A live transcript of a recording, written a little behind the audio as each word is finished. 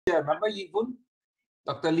teacher. Remember Yvonne?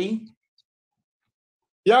 Dr. Lee?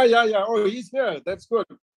 Yeah. Oh, he's here. That's good.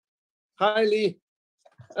 Hi, Lee.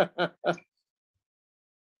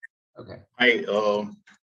 Okay. Hi.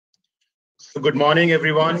 So good morning,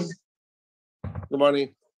 everyone. Good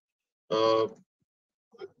morning. So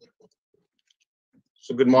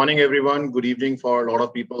good morning, everyone. Good evening for a lot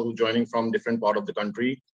of people who are joining from different part of the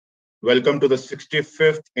country. Welcome to the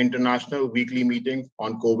 65th International Weekly Meeting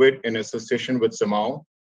on COVID in association with CMAAO.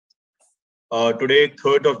 Today,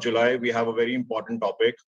 3rd of July, we have a very important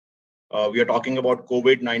topic. We are talking about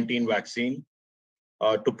COVID-19 vaccine.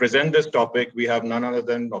 To present this topic, we have none other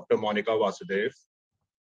than Dr. Monica Vasudev.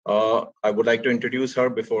 I would like to introduce her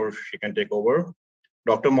before she can take over.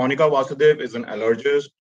 Dr. Monica Vasudev is an allergist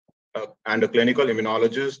and a clinical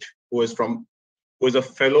immunologist who is a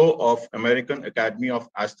fellow of American Academy of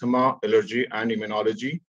Asthma, Allergy and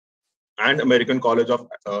Immunology and American College of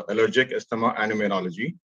Allergic Asthma and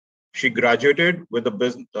Immunology. She graduated with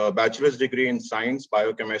a bachelor's degree in science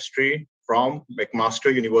biochemistry from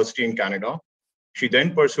McMaster University in Canada. She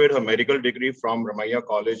then pursued her medical degree from Ramaiah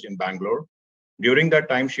College in Bangalore. During that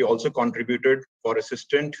time, she also contributed for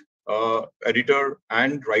assistant editor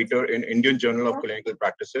and writer in Indian Journal of Clinical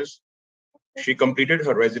Practices. She completed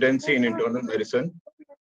her residency in internal medicine,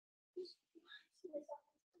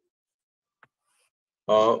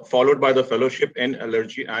 followed by the fellowship in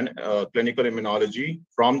allergy and clinical immunology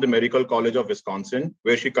from the Medical College of Wisconsin,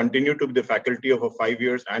 where she continued to be the faculty of 5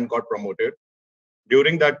 years and got promoted.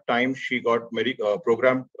 During that time, she got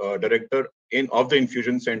program director of the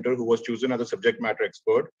Infusion Center, who was chosen as a subject matter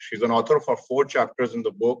expert. She's an author for 4 chapters in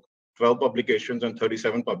the book, 12 publications and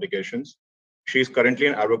 37 publications. She's currently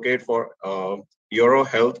an advocate for Euro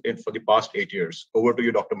Health for the past 8 years. Over to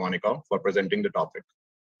you, Dr. Monica, for presenting the topic.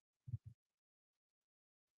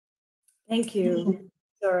 Thank you,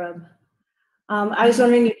 Saurabh. I was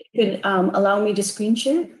wondering if you could allow me to screen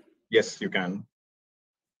share? Yes, you can.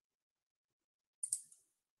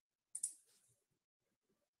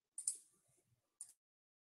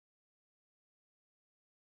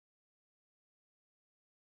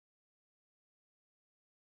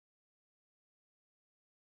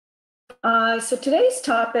 So today's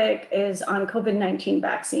topic is on COVID-19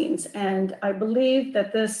 vaccines, and I believe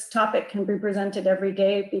that this topic can be presented every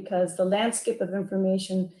day because the landscape of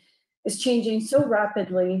information is changing so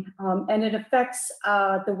rapidly, and it affects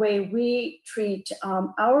the way we treat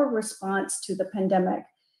our response to the pandemic.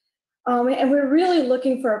 And we're really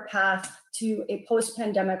looking for a path to a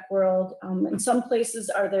post-pandemic world. And some places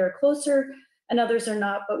are there closer and others are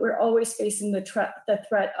not, but we're always facing the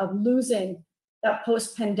threat of losing that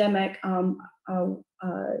post-pandemic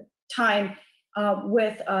time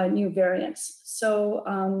with new variants. So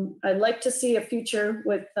I'd like to see a future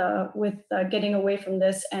with getting away from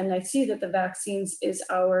this, and I see that the vaccines is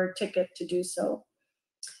our ticket to do so.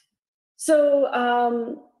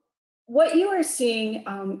 So what you are seeing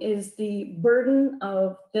is the burden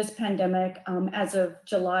of this pandemic as of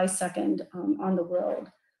July 2nd on the world.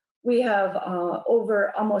 We have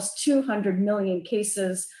over almost 200 million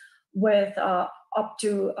cases with up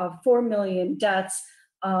to 4 million deaths.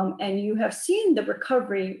 And you have seen the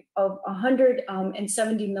recovery of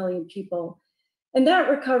 170 million people. And that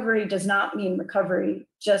recovery does not mean recovery,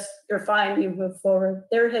 just you're fine, you move forward.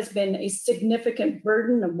 There has been a significant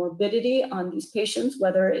burden of morbidity on these patients,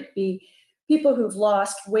 whether it be people who've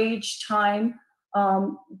lost wage, time,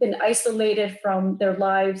 been isolated from their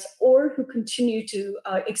lives, or who continue to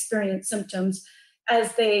experience symptoms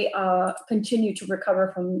as they continue to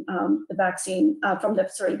recover from the vaccine,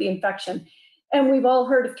 the infection. And we've all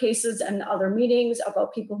heard of cases and other meetings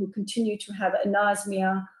about people who continue to have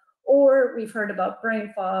anosmia, or we've heard about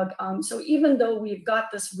brain fog. So even though we've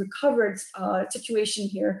got this recovered situation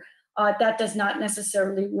here, that does not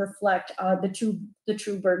necessarily reflect the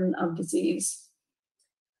true burden of disease.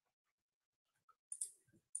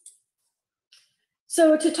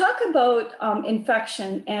 So to talk about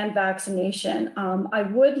infection and vaccination, I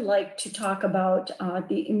would like to talk about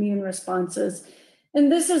the immune responses. And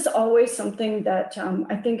this is always something that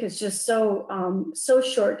I think is just so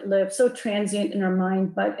short-lived, so transient in our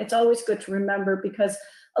mind, but it's always good to remember because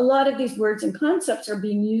a lot of these words and concepts are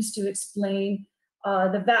being used to explain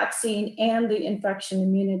the vaccine and the infection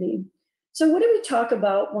immunity. So what do we talk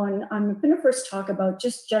about when I'm going to first talk about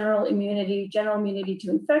just general immunity to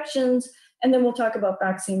infections, and then we'll talk about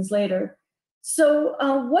vaccines later. So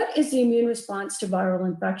what is the immune response to viral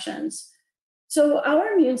infections? So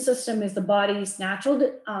our immune system is the body's natural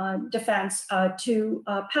defense to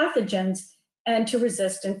pathogens and to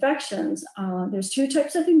resist infections. There's 2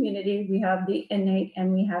 types of immunity. We have the innate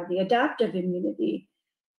and we have the adaptive immunity.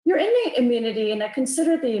 Your innate immunity, and I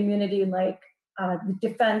consider the immunity like the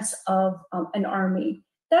defense of an army.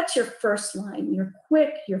 That's your first line. You're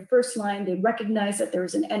quick, your first line. They recognize that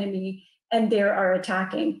there's an enemy and they are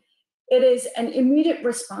attacking. It is an immediate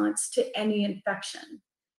response to any infection.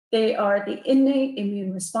 They are the innate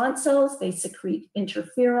immune response cells. They secrete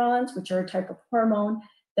interferons, which are a type of hormone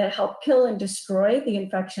that help kill and destroy the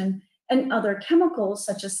infection, and other chemicals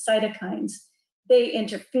such as cytokines. They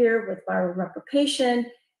interfere with viral replication.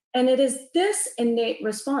 And it is this innate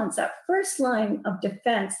response, that first line of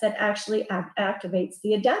defense, that actually activates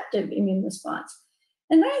the adaptive immune response.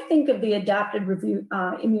 And I think of the adaptive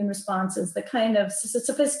immune response as the kind of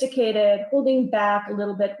sophisticated, holding back a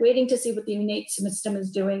little bit, waiting to see what the innate system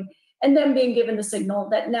is doing, and then being given the signal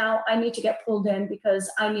that now I need to get pulled in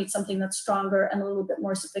because I need something that's stronger and a little bit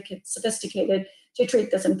more sophisticated to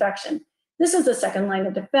treat this infection. This is the second line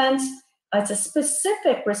of defense. It's a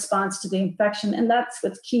specific response to the infection, and that's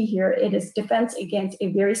what's key here. It is defense against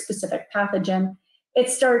a very specific pathogen. It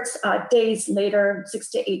starts days later, 6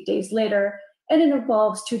 to 8 days later, and it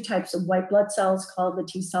involves two types of white blood cells called the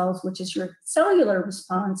T cells, which is your cellular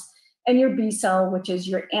response, and your B cell, which is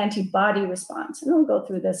your antibody response. And I'll go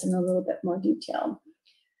through this in a little bit more detail.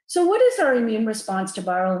 So what is our immune response to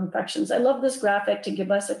viral infections? I love this graphic to give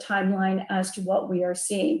us a timeline as to what we are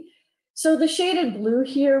seeing. So the shaded blue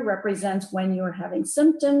here represents when you're having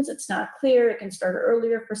symptoms. It's not clear. It can start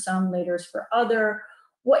earlier for some, later for other.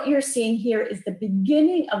 What you're seeing here is the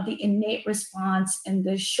beginning of the innate response in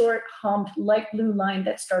this short humped light blue line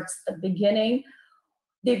that starts at the beginning.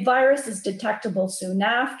 The virus is detectable soon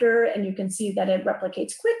after, and you can see that it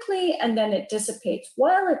replicates quickly and then it dissipates.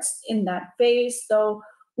 While it's in that phase, though,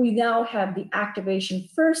 we now have the activation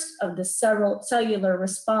first of the cellular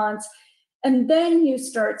response. And then you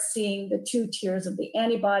start seeing the two tiers of the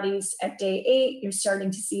antibodies. At day 8, you're starting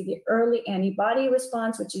to see the early antibody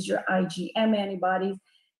response, which is your IgM antibodies.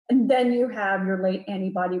 And then you have your late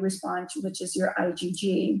antibody response, which is your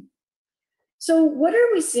IgG. So what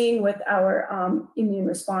are we seeing with our immune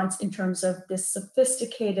response in terms of this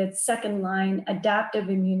sophisticated second line adaptive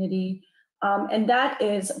immunity? And that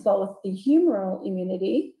is both the humoral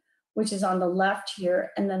immunity, which is on the left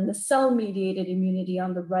here, and then the cell-mediated immunity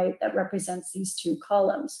on the right that represents these two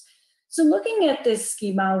columns. So looking at this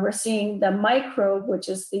schema, we're seeing the microbe, which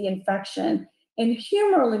is the infection, and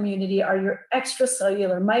humoral immunity are your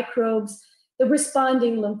extracellular microbes. The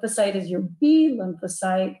responding lymphocyte is your B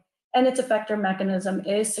lymphocyte, and its effector mechanism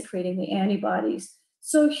is secreting the antibodies.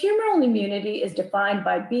 So humoral immunity is defined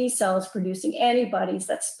by B cells producing antibodies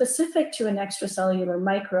that's specific to an extracellular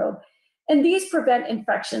microbe. And these prevent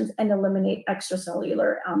infections and eliminate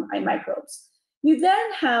extracellular microbes. You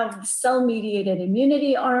then have the cell-mediated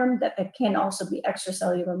immunity arm that can also be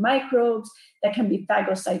extracellular microbes, that can be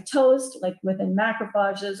phagocytosed, like within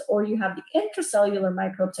macrophages, or you have the intracellular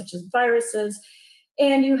microbes, such as viruses,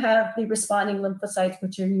 and you have the responding lymphocytes,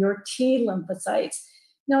 which are your T lymphocytes.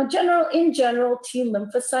 Now, in general, T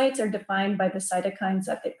lymphocytes are defined by the cytokines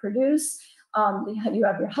that they produce. You have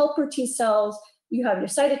your helper T cells, you have your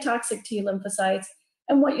cytotoxic T lymphocytes,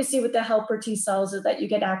 and what you see with the helper T cells is that you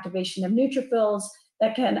get activation of neutrophils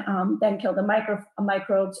that can then kill the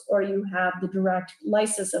microbes, or you have the direct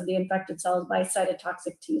lysis of the infected cells by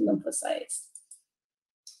cytotoxic T lymphocytes.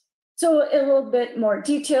 So a little bit more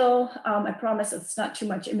detail. I promise it's not too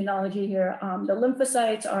much immunology here. The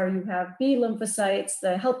lymphocytes are, you have B lymphocytes,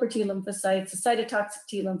 the helper T lymphocytes, the cytotoxic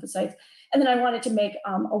T lymphocytes, and then I wanted to make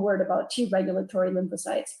a word about T regulatory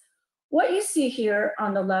lymphocytes. What you see here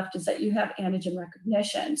on the left is that you have antigen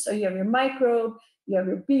recognition. So you have your microbe, you have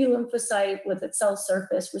your B lymphocyte with its cell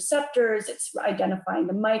surface receptors, it's identifying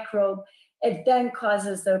the microbe. It then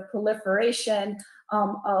causes the proliferation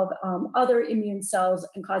of other immune cells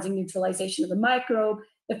and causing neutralization of the microbe,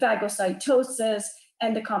 the phagocytosis,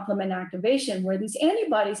 and the complement activation, where these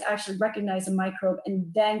antibodies actually recognize a microbe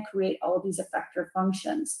and then create all of these effector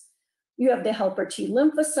functions. You have the helper T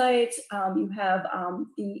lymphocytes, you have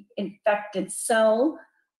the infected cell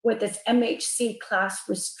with its MHC class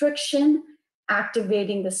restriction,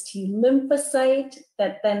 activating this T lymphocyte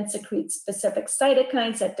that then secretes specific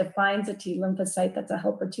cytokines that defines a T lymphocyte that's a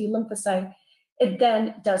helper T lymphocyte. It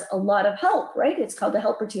then does a lot of help, right? It's called the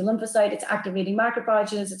helper T lymphocyte. It's activating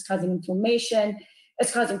macrophages, it's causing inflammation,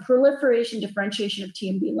 it's causing proliferation, differentiation of T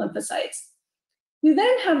and B lymphocytes. You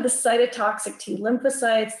then have the cytotoxic T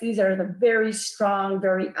lymphocytes. These are the very strong,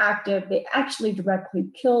 very active. They actually directly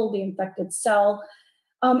kill the infected cell.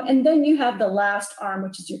 And then you have the last arm,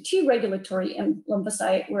 which is your T regulatory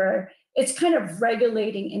lymphocyte, where it's kind of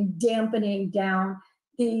regulating and dampening down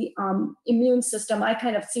the immune system. I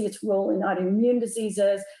kind of see its role in autoimmune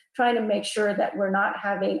diseases, trying to make sure that we're not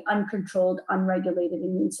having uncontrolled, unregulated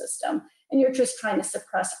immune system, and you're just trying to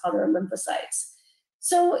suppress other lymphocytes.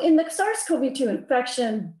 So in the SARS-CoV-2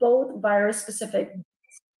 infection, both virus-specific,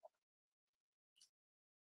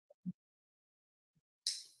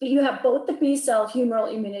 you have both the B cell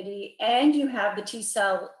humoral immunity and you have the T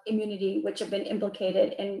cell immunity, which have been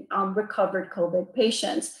implicated in recovered COVID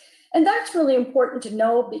patients. And that's really important to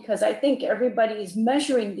know because I think everybody is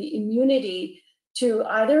measuring the immunity to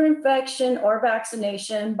either infection or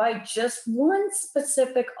vaccination by just one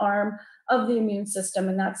specific arm of the immune system,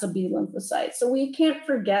 and that's the B lymphocyte. So we can't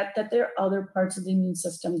forget that there are other parts of the immune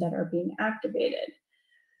system that are being activated.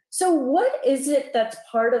 So what is it that's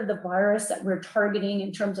part of the virus that we're targeting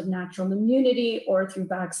in terms of natural immunity or through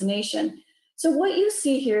vaccination? So what you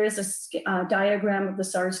see here is a diagram of the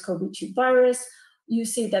SARS-CoV-2 virus. You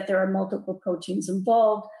see that there are multiple proteins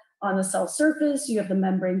involved. On the cell surface, you have the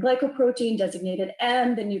membrane glycoprotein designated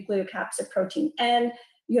M, the nucleocapsid protein N,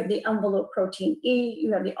 you have the envelope protein E,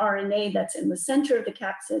 you have the RNA that's in the center of the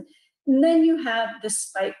capsid, and then you have the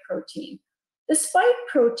spike protein. The spike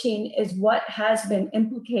protein is what has been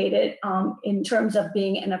implicated in terms of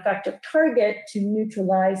being an effective target to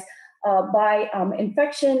neutralize by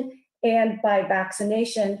infection and by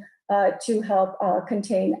vaccination to help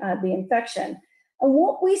contain the infection. And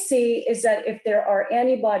what we see is that if there are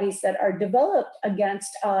antibodies that are developed against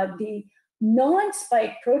the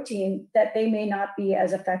non-spike protein, that they may not be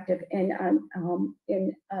as effective in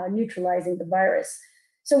neutralizing the virus.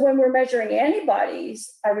 So when we're measuring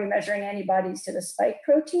antibodies, are we measuring antibodies to the spike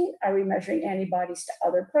protein? Are we measuring antibodies to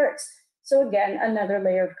other parts? So again, another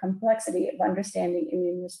layer of complexity of understanding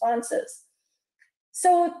immune responses.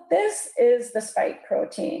 So this is the spike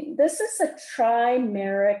protein. This is a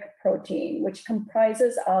trimeric protein, which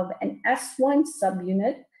comprises of an S1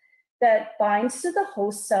 subunit that binds to the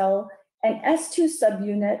host cell, an S2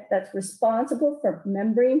 subunit that's responsible for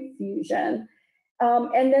membrane fusion,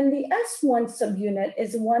 and then the S1 subunit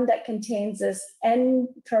is one that contains this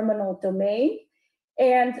N-terminal domain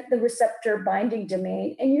and the receptor binding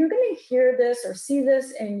domain. And you're going to hear this or see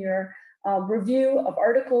this in your review of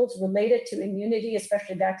articles related to immunity,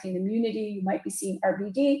 especially vaccine immunity. You might be seeing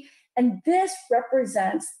RBD. And this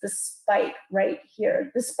represents the spike right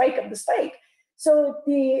here, the spike of the spike. So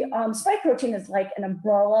the spike protein is like an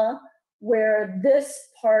umbrella where this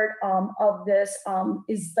part of this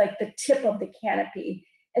is like the tip of the canopy.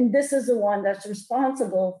 And this is the one that's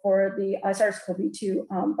responsible for the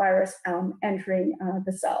SARS-CoV-2 virus entering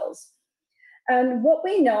the cells. And what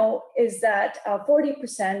we know is that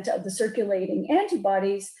 40% of the circulating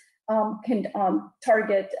antibodies can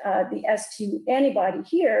target the S2 antibody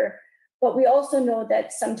here, but we also know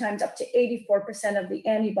that sometimes up to 84% of the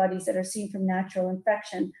antibodies that are seen from natural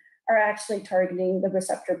infection are actually targeting the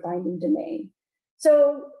receptor binding domain.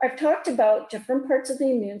 So I've talked about different parts of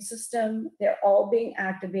the immune system. They're all being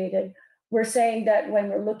activated. We're saying that when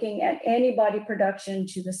we're looking at antibody production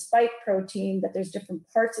to the spike protein, that there's different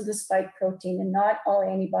parts of the spike protein and not all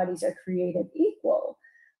antibodies are created equal.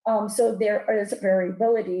 So there is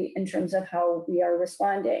variability in terms of how we are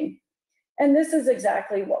responding. And this is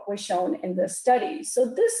exactly what was shown in this study. So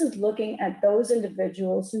this is looking at those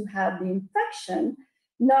individuals who had the infection.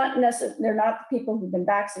 They're not the people who've been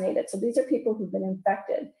vaccinated. So these are people who've been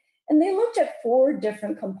infected. And they looked at 4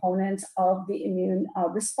 different components of the immune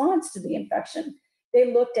response to the infection.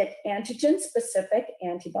 They looked at antigen-specific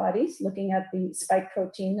antibodies, looking at the spike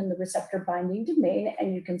protein and the receptor binding domain,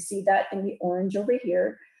 and you can see that in the orange over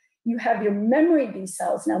here. You have your memory B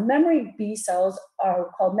cells. Now, memory B cells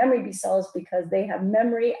are called memory B cells because they have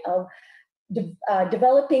memory of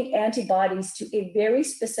developing antibodies to a very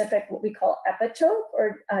specific, what we call epitope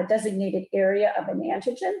or designated area of an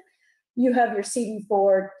antigen. You have your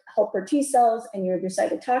CD4 helper T cells and you have your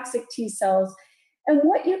cytotoxic T cells. And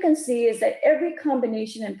what you can see is that every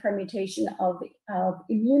combination and permutation of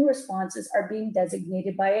immune responses are being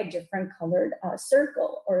designated by a different colored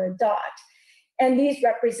circle or a dot. And these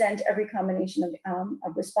represent every combination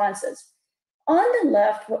of responses. On the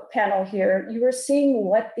left panel here, you are seeing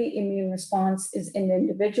what the immune response is in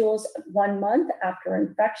individuals 1 month after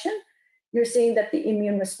infection. You're seeing that the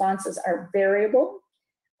immune responses are variable.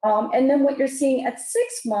 And then what you're seeing at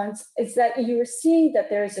 6 months is that you're seeing that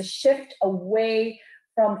there's a shift away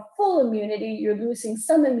from full immunity. You're losing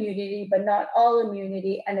some immunity, but not all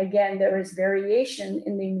immunity. And again, there is variation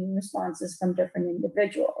in the immune responses from different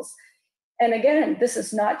individuals. And again, this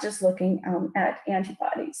is not just looking at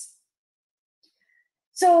antibodies.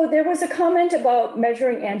 So there was a comment about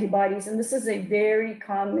measuring antibodies, and this is a very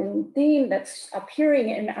common theme that's appearing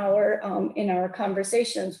in our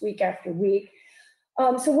conversations week after week.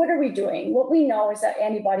 So what are we doing? What we know is that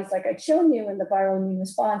antibodies, like I've shown you in the viral immune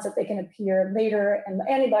response, that they can appear later, and the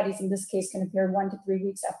antibodies in this case can appear 1 to 3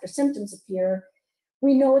 weeks after symptoms appear.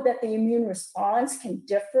 We know that the immune response can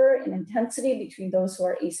differ in intensity between those who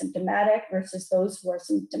are asymptomatic versus those who are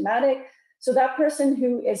symptomatic. So that person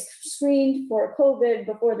who is screened for COVID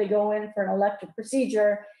before they go in for an elective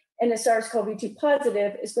procedure and is SARS-CoV-2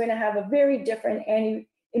 positive is going to have a very different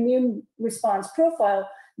immune response profile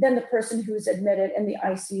than the person who is admitted in the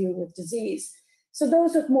ICU with disease. So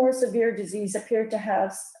those with more severe disease appear to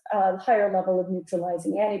have a higher level of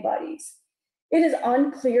neutralizing antibodies. It is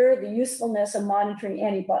unclear the usefulness of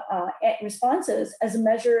monitoring responses as a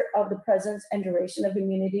measure of the presence and duration of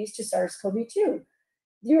immunities to SARS-CoV-2.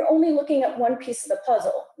 You're only looking at one piece of the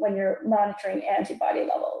puzzle when you're monitoring antibody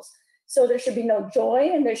levels. So there should be no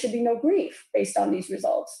joy and there should be no grief based on these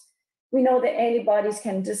results. We know that antibodies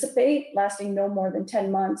can dissipate, lasting no more than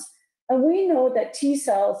 10 months. And we know that T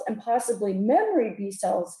cells and possibly memory B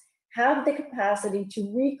cells have the capacity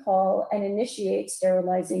to recall and initiate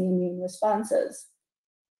sterilizing immune responses.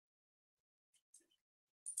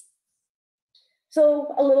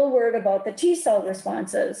 So a little word about the T cell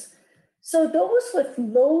responses. So those with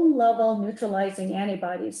low-level neutralizing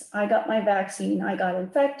antibodies, I got my vaccine, I got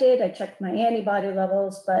infected, I checked my antibody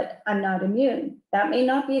levels, but I'm not immune. That may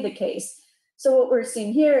not be the case. So what we're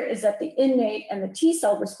seeing here is that the innate and the T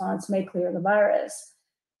cell response may clear the virus.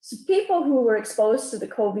 So people who were exposed to the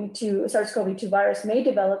SARS-CoV-2 virus may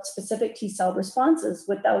develop specific T cell responses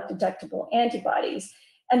without detectable antibodies,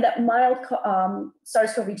 and that mild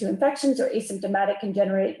SARS-CoV-2 infections or asymptomatic can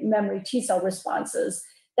generate memory T cell responses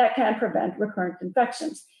that can prevent recurrent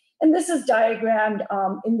infections. And this is diagrammed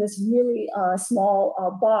in this really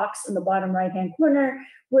small box in the bottom right-hand corner,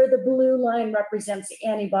 where the blue line represents the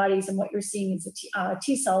antibodies, and what you're seeing is the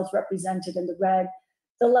T cells represented in the red.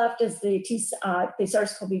 The left is the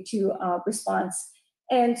SARS-CoV-2 response.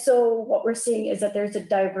 And so what we're seeing is that there's a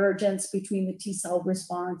divergence between the T cell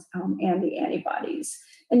response and the antibodies.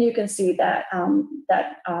 And you can see that,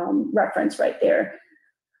 reference right there.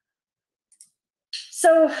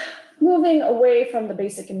 So moving away from the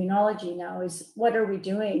basic immunology now is, what are we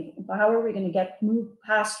doing? How are we going to move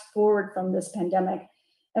forward from this pandemic?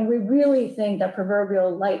 And we really think that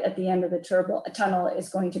proverbial light at the end of the tunnel is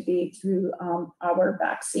going to be through our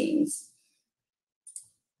vaccines.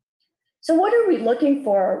 So what are we looking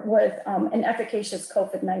for with an efficacious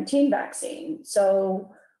COVID-19 vaccine?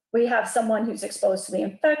 So we have someone who's exposed to the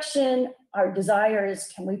infection. Our desire is,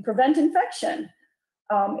 can we prevent infection?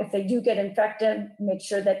 If they do get infected, make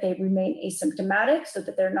sure that they remain asymptomatic so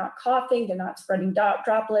that they're not coughing, they're not spreading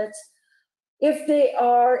droplets. If they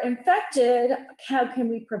are infected, how can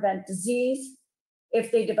we prevent disease?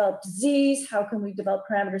 If they develop disease, how can we develop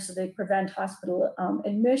parameters so they prevent hospital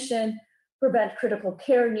admission, prevent critical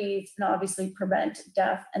care needs, and obviously prevent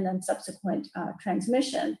death and then subsequent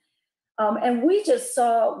transmission? And we just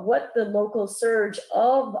saw what the local surge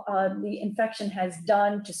of the infection has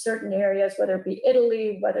done to certain areas, whether it be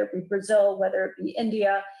Italy, whether it be Brazil, whether it be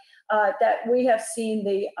India, that we have seen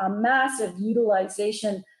the massive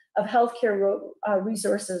utilization of healthcare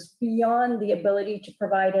resources beyond the ability to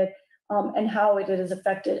provide it, and how it has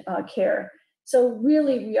affected care. So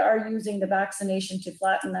really, we are using the vaccination to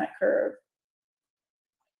flatten that curve.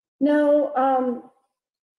 Now,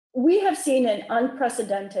 we have seen an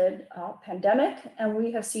unprecedented pandemic, and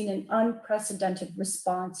we have seen an unprecedented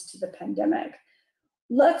response to the pandemic.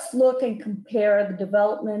 Let's look and compare the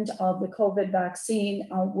development of the COVID vaccine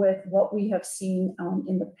with what we have seen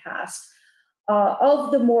in the past.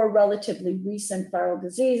 Of the more relatively recent viral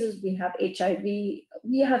diseases, we have HIV.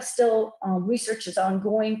 We have still research is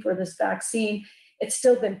ongoing for this vaccine. It's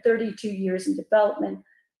still been 32 years in development,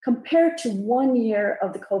 compared to 1 year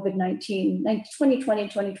of the COVID-19, 2020,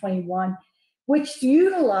 2021, which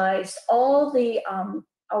utilized all the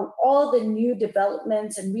new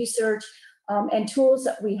developments and research and tools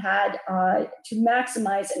that we had to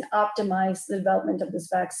maximize and optimize the development of this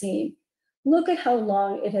vaccine. Look at how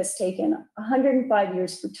long it has taken: 105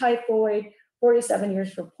 years for typhoid, 47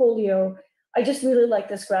 years for polio. I just really like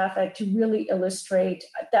this graphic to really illustrate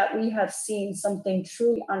that we have seen something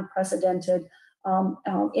truly unprecedented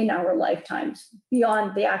in our lifetimes,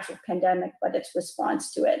 beyond the actual pandemic, but its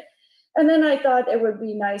response to it. And then I thought it would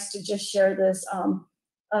be nice to just share this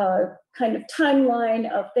kind of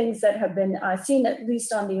timeline of things that have been seen, at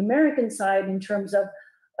least on the American side, in terms of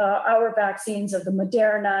our vaccines of the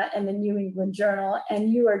Moderna and the New England Journal.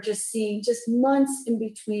 And you are just seeing just months in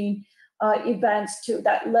between events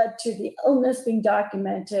that led to the illness being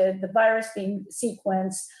documented, the virus being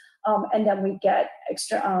sequenced, and then we get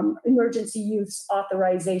extra emergency use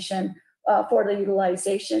authorization for the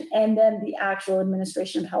utilization, and then the actual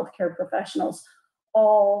administration of healthcare professionals,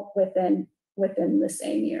 all within the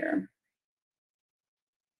same year.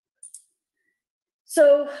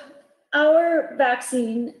 So our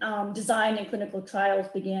vaccine design and clinical trials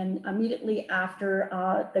began immediately after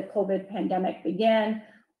the COVID pandemic began.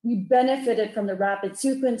 We benefited from the rapid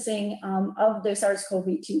sequencing of the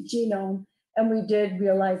SARS-CoV-2 genome, and we did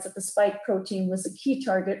realize that the spike protein was a key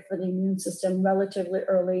target for the immune system relatively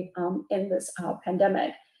early in this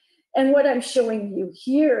pandemic. And what I'm showing you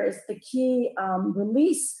here is the key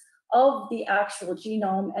release of the actual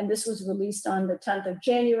genome, and this was released on the 10th of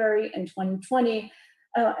January in 2020.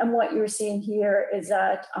 And what you're seeing here is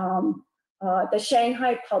that the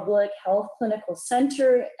Shanghai Public Health Clinical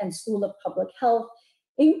Center and School of Public Health,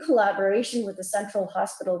 in collaboration with the Central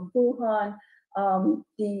Hospital of Wuhan,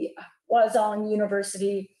 the Huazhong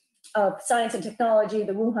University of Science and Technology,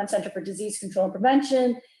 the Wuhan Center for Disease Control and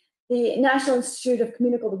Prevention, the National Institute of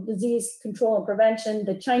Communicable Disease Control and Prevention,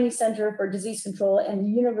 the Chinese Center for Disease Control, and the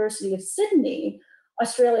University of Sydney,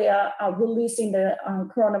 Australia, releasing the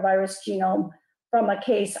coronavirus genome from a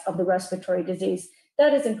case of the respiratory disease.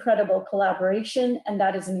 That is incredible collaboration, and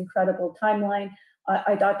that is an incredible timeline.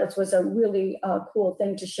 I thought this was a really cool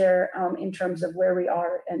thing to share in terms of where we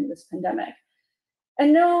are in this pandemic.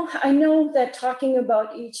 And I know that talking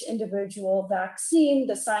about each individual vaccine,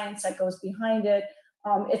 the science that goes behind it,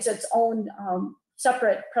 it's its own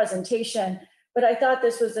separate presentation, but I thought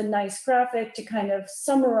this was a nice graphic to kind of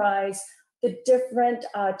summarize the different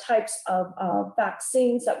types of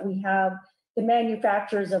vaccines that we have, the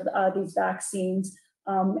manufacturers of these vaccines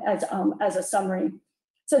as a summary.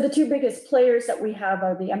 So the two biggest players that we have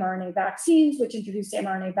are the mRNA vaccines, which introduce the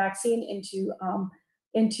mRNA vaccine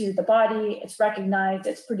into the body. It's recognized,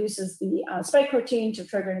 it produces the spike protein to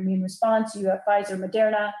trigger an immune response. You have Pfizer,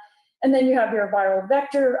 Moderna, and then you have your viral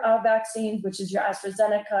vector vaccines, which is your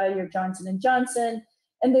AstraZeneca, your Johnson & Johnson,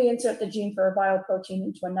 and they insert the gene for a viral protein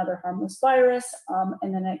into another harmless virus,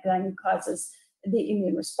 and then it causes the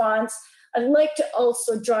immune response. I'd like to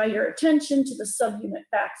also draw your attention to the subunit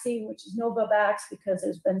vaccine, which is Novavax, because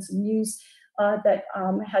there's been some news that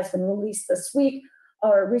has been released this week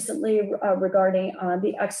or recently regarding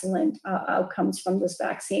the excellent outcomes from this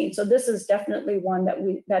vaccine. So this is definitely one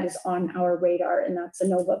that is on our radar, and that's a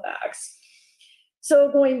Novavax. So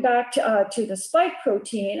going back to the spike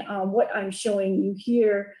protein, what I'm showing you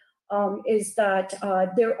here is that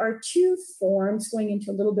there are two forms, going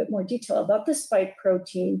into a little bit more detail about the spike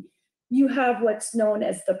protein. You have what's known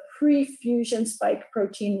as the pre-fusion spike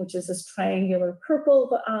protein, which is this triangular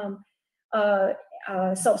purple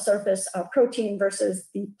cell surface protein, versus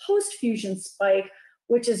the post-fusion spike,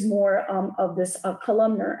 which is more of this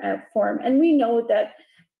columnar form. And we know that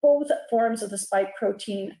both forms of the spike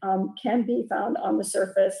protein can be found on the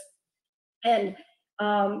surface, and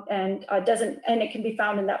it can be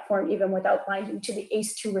found in that form even without binding to the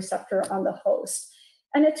ACE2 receptor on the host.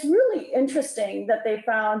 And it's really interesting that they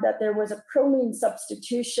found that there was a proline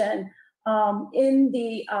substitution in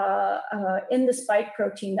the spike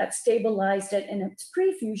protein that stabilized it in its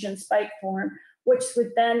pre-fusion spike form, which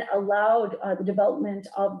would then allowed the development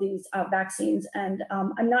of these vaccines. And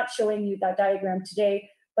I'm not showing you that diagram today,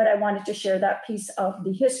 but I wanted to share that piece of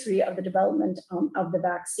the history of the development of the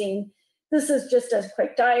vaccine. This is just a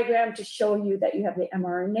quick diagram to show you that you have the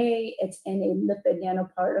mRNA. It's in a lipid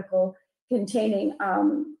nanoparticle containing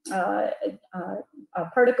a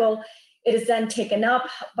particle. It is then taken up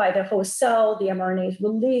by the host cell. The mRNA is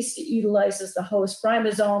released. It utilizes the host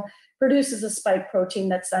ribosome, produces a spike protein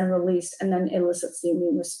that's then released, and then elicits the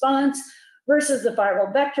immune response. Versus the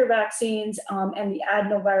viral vector vaccines and the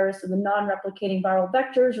adenovirus, or the non-replicating viral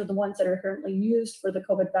vectors, are the ones that are currently used for the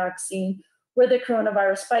COVID vaccine, where the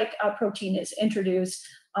coronavirus spike protein is introduced,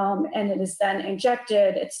 and it is then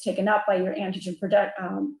injected. It's taken up by your antigen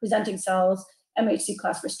presenting cells. MHC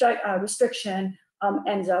class restriction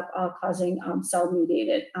ends up causing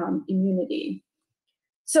cell-mediated immunity.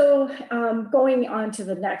 So going on to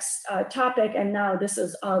the next topic, and now this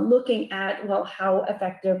is looking at, well, how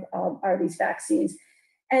effective are these vaccines?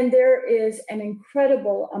 And there is an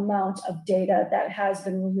incredible amount of data that has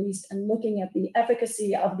been released and looking at the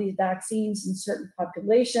efficacy of these vaccines in certain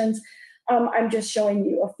populations. I'm just showing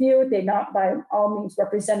you a few. They're not by all means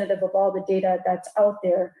representative of all the data that's out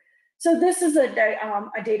there. So this is a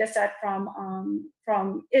data set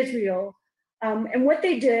from Israel. And what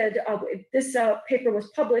they did, this paper was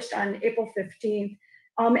published on April 15th,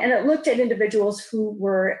 and it looked at individuals who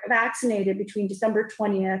were vaccinated between December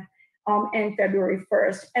 20th and February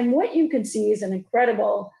 1st. And what you can see is an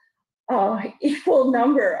incredible equal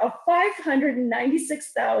number of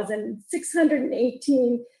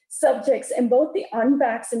 596,618 subjects in both the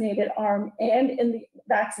unvaccinated arm and in the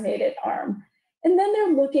vaccinated arm. And then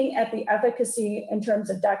they're looking at the efficacy in terms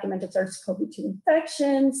of documented SARS-CoV-2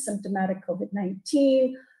 infection, symptomatic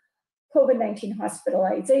COVID-19, COVID-19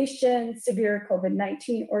 hospitalization, severe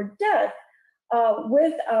COVID-19, or death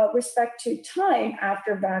with respect to time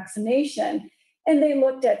after vaccination. And they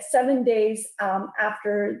looked at 7 days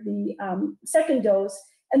after the second dose,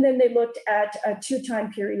 and then they looked at a 2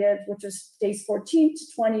 time period, which was days 14 to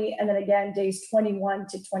 20, and then again, days 21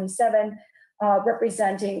 to 27,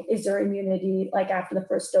 representing is there immunity like after the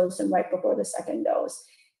first dose and right before the second dose.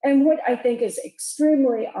 And what I think is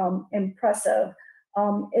extremely impressive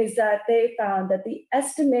is that they found that the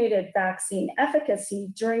estimated vaccine efficacy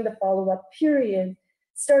during the follow-up period,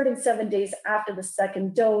 starting 7 days after the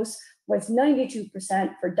second dose, was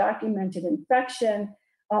 92% for documented infection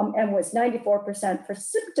and was 94% for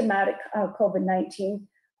symptomatic COVID-19,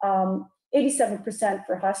 87%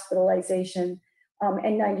 for hospitalization,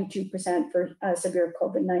 and 92% for severe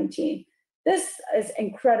COVID-19. This is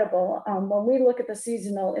incredible. When we look at the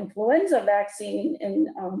seasonal influenza vaccine and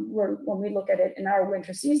when we look at it in our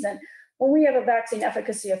winter season, when we have a vaccine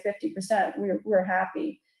efficacy of 50%, we're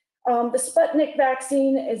happy. The Sputnik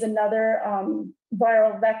vaccine is another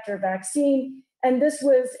viral vector vaccine, and this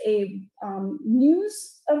was a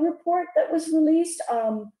news report that was released.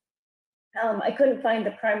 I couldn't find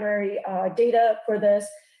the primary data for this.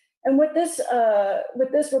 And with this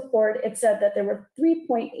report, it said that there were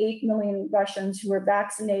 3.8 million Russians who were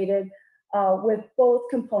vaccinated with both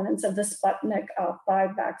components of the Sputnik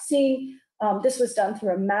 5 vaccine. This was done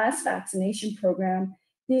through a mass vaccination program.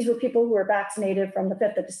 These were people who were vaccinated from the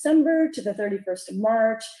 5th of December to the 31st of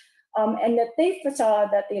March, and that they saw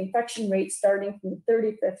that the infection rate starting from the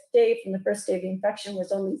 35th day, from the first day of the infection,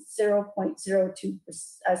 was only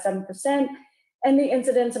 0.027%. And the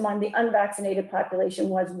incidence among the unvaccinated population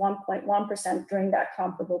was 1.1% during that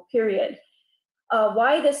comparable period.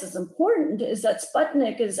 Why this is important is that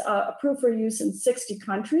Sputnik is approved for use in 60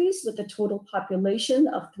 countries with a total population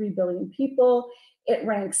of 3 billion people. It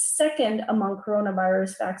ranks second among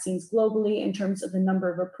coronavirus vaccines globally in terms of the number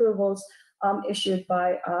of approvals issued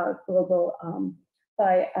by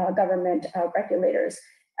government regulators.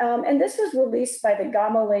 And this was released by the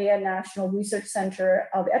Gamaleya National Research Center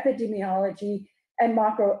of Epidemiology and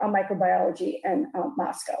Microbiology in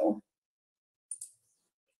Moscow.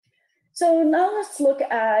 So now let's look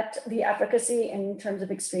at the efficacy in terms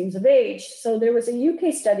of extremes of age. So there was a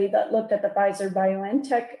UK study that looked at the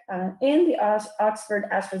Pfizer-BioNTech and the Oxford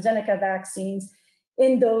AstraZeneca vaccines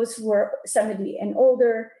in those who were 70 and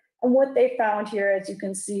older. And what they found here, as you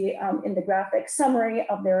can see in the graphic summary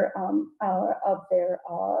of their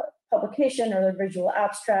publication or their visual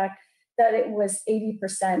abstract, that it was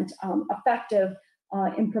 80% effective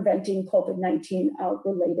in preventing COVID-19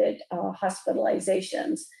 related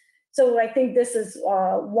hospitalizations. So I think this is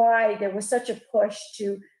why there was such a push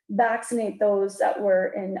to vaccinate those that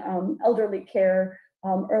were in elderly care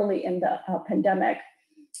early in the pandemic.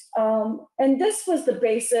 And this was the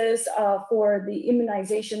basis for the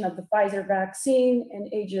immunization of the Pfizer vaccine in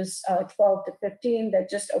ages 12 to 15 that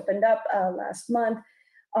just opened up last month.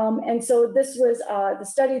 And so this was the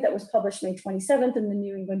study that was published May 27th in the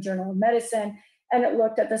New England Journal of Medicine, and it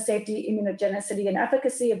looked at the safety, immunogenicity, and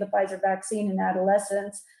efficacy of the Pfizer vaccine in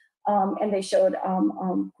adolescents, and they showed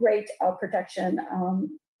great protection,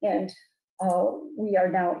 and we are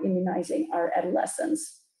now immunizing our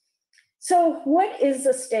adolescents. So what is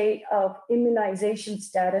the state of immunization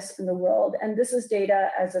status in the world? And this is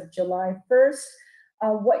data as of July 1st.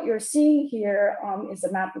 What you're seeing here is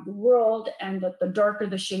a map of the world, and the darker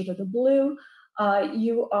the shade of the blue,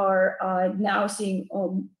 you are now seeing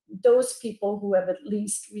those people who have at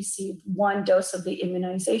least received 1 dose of the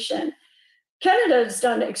immunization. Canada has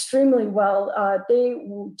done extremely well. They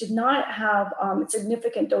did not have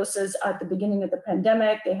significant doses at the beginning of the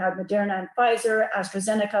pandemic. They had Moderna and Pfizer.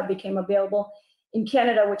 AstraZeneca became available in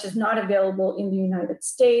Canada, which is not available in the United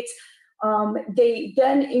States. They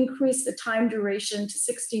then increased the time duration to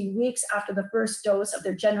 16 weeks after the first dose of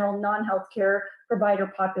their general non-healthcare provider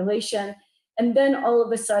population. And then all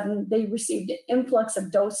of a sudden, they received an influx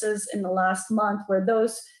of doses in the last month, where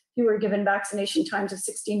those who were given vaccination times of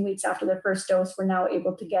 16 weeks after their first dose were now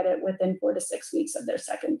able to get it within 4 to 6 weeks of their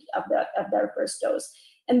first dose.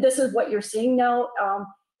 And this is what you're seeing now.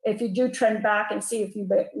 If you do trend back and see a few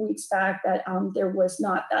weeks back that there was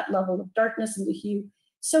not that level of darkness in the hue.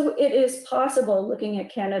 So it is possible, looking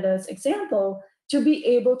at Canada's example, to be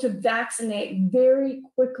able to vaccinate very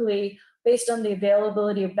quickly based on the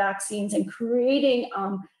availability of vaccines and creating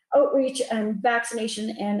outreach and vaccination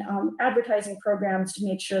and advertising programs to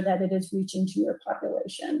make sure that it is reaching to your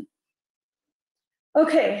population.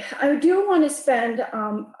 Okay, I do want to spend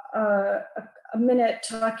a minute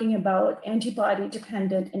talking about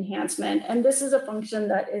antibody-dependent enhancement, and this is a function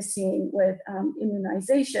that is seen with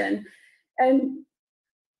immunization.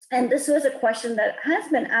 And this was a question that has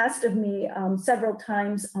been asked of me several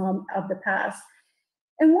times of the past.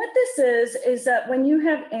 And what this is that when you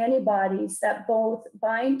have antibodies that both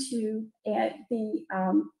bind to the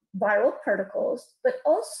viral particles, but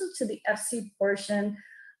also to the Fc portion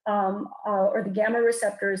or the gamma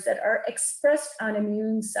receptors that are expressed on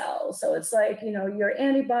immune cells. So it's like, you know, your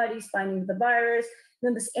antibodies binding the virus,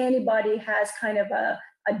 then this antibody has kind of a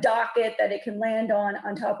docket that it can land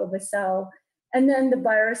on top of a cell. And then the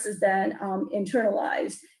virus is then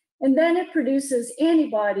internalized. And then it produces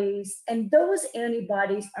antibodies, and those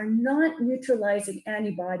antibodies are not neutralizing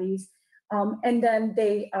antibodies, and then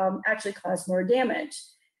they actually cause more damage.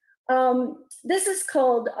 This is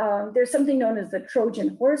called, there's something known as the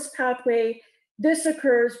Trojan horse pathway. This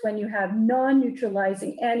occurs when you have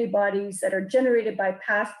non-neutralizing antibodies that are generated by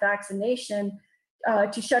past vaccination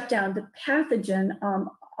to shut down the pathogen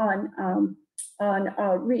on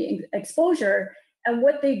re-exposure. And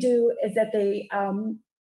what they do is that they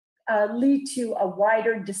lead to a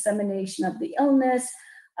wider dissemination of the illness,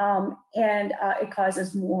 and it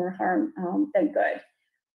causes more harm than good.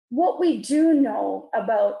 What we do know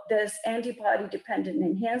about this antibody-dependent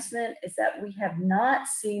enhancement is that we have not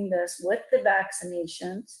seen this with the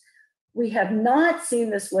vaccinations. We have not seen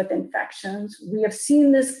this with infections. We have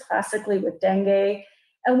seen this classically with dengue.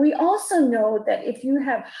 And we also know that if you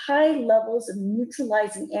have high levels of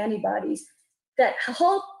neutralizing antibodies that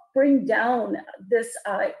help bring down this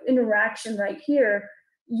interaction right here,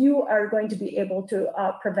 you are going to be able to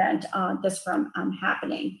prevent this from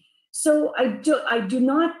happening. So I do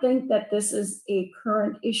not think that this is a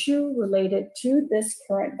current issue related to this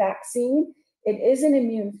current vaccine. It is an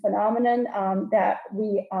immune phenomenon that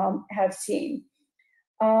we have seen.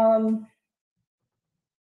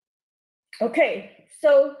 Okay,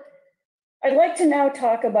 so I'd like to now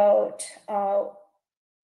talk about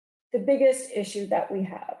the biggest issue that we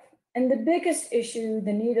have. And the biggest issue,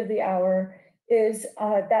 the need of the hour, is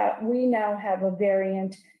that we now have a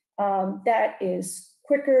variant that is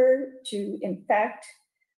quicker to infect,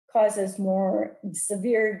 causes more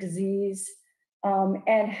severe disease,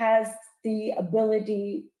 and has the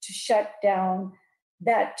ability to shut down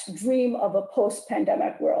that dream of a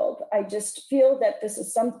post-pandemic world. I just feel that this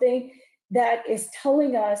is something that is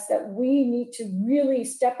telling us that we need to really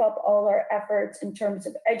step up all our efforts in terms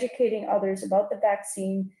of educating others about the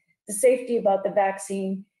vaccine, the safety about the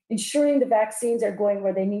vaccine, ensuring the vaccines are going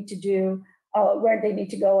where they need to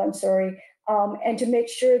go, and to make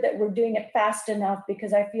sure that we're doing it fast enough,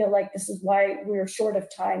 because I feel like this is why we're short of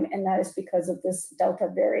time, and that is because of this Delta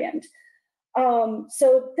variant.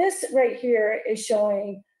 So this right here is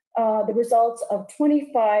showing the results of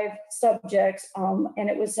 25 subjects, and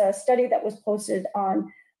it was a study that was posted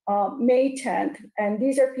on May 10th. And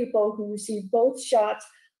these are people who received both shots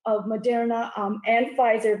of Moderna and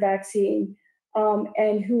Pfizer vaccine,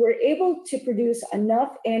 and who were able to produce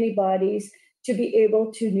enough antibodies to be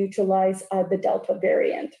able to neutralize the Delta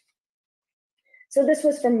variant. So this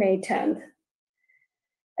was from May 10th.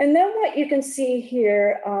 And then what you can see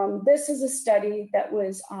here, this is a study that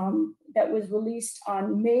was released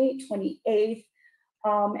on May 28th,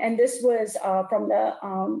 and this was from the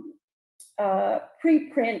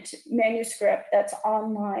preprint manuscript that's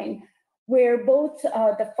online, where both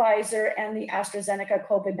the Pfizer and the AstraZeneca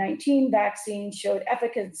COVID-19 vaccine showed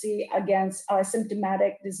efficacy against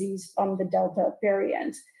symptomatic disease from the Delta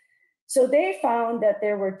variant. So they found that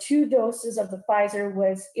there were 2 doses of the Pfizer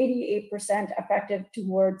was 88% effective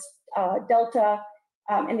towards Delta,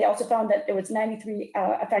 and they also found that there was 93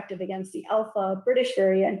 effective against the Alpha British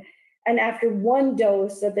variant. And after 1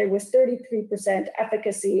 dose, that there was 33%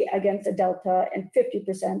 efficacy against the Delta and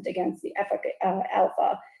 50% against the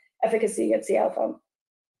Alpha. Efficacy against the Alpha.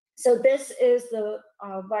 So this is the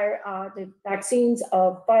vaccines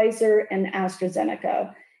of Pfizer and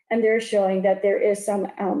AstraZeneca, and they're showing that there is some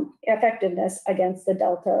effectiveness against the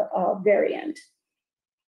Delta variant.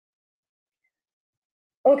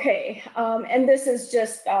 Okay, and this is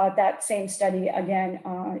just that same study again,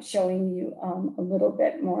 showing you a little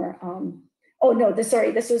bit more. Oh no, this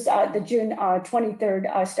was the June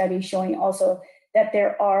 23rd study showing also that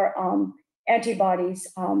there are antibodies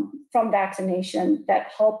from vaccination that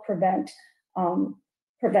help prevent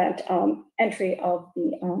entry of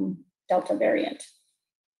the Delta variant.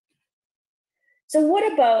 So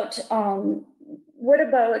what about what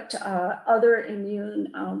about other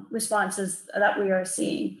immune responses that we are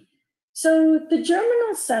seeing? So the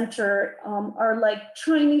germinal center are like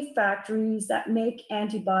tiny factories that make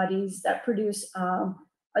antibodies that produce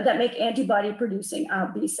that make antibody producing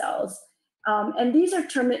B cells. And these are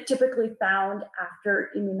typically found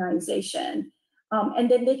after immunization.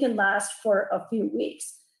 And then they can last for a few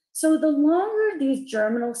weeks. So the longer these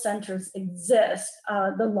germinal centers exist,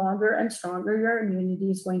 the longer and stronger your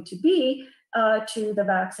immunity is going to be to the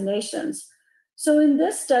vaccinations. So in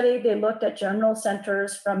this study, they looked at germinal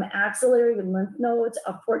centers from axillary lymph nodes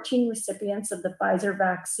of 14 recipients of the Pfizer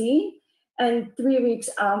vaccine. And 3 weeks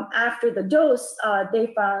after the dose,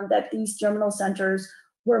 they found that these germinal centers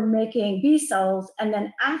were making B cells. And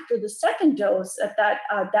then after the second dose,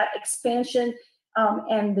 that expansion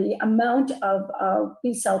and the amount of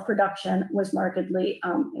B cell production was markedly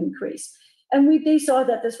increased. And they saw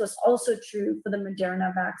that this was also true for the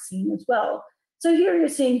Moderna vaccine as well. So here you're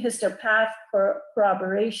seeing histopath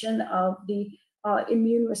corroboration of the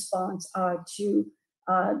immune response to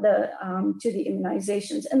the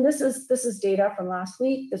immunizations. And this is data from last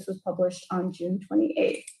week. This was published on June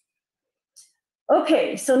 28th.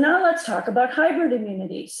 Okay, so now let's talk about hybrid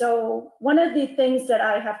immunity. So one of the things that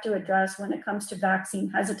I have to address when it comes to vaccine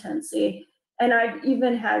hesitancy, and I've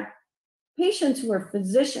even had patients who are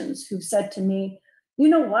physicians who said to me, you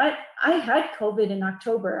know what, I had COVID in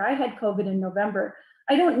October, I had COVID in November,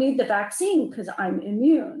 I don't need the vaccine because I'm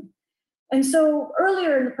immune. And so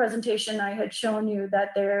earlier in the presentation, I had shown you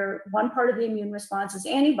that one part of the immune response is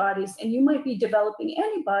antibodies, and you might be developing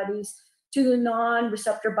antibodies to the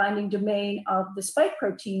non-receptor binding domain of the spike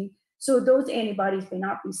protein. So those antibodies may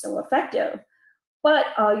not be so effective. But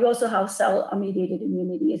you also have cell-mediated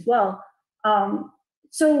immunity as well.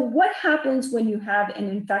 So what happens when you have an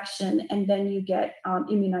infection and then you get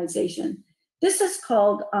immunization? This is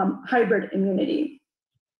called hybrid immunity.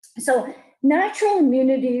 So natural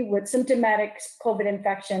immunity with symptomatic COVID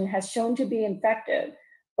infection has shown to be effective,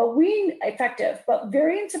 but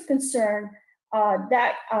variants of concern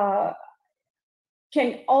that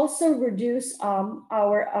can also reduce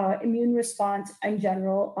our immune response in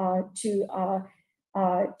general to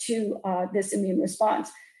this immune response.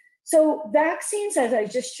 So vaccines, as I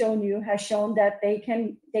just shown you, has shown that they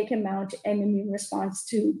can mount an immune response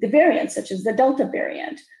to the variants, such as the Delta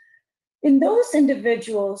variant. In those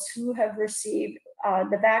individuals who have received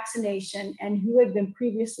the vaccination and who have been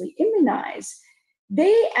previously immunized,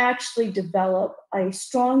 they actually develop a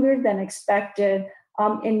stronger than expected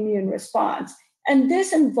immune response. And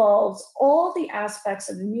this involves all the aspects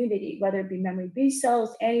of immunity, whether it be memory B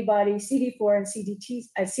cells, antibodies, CD4 and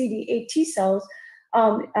CD8 T cells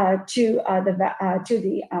to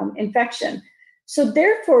the infection. So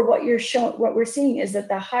therefore, what we're seeing is that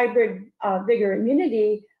the hybrid vigor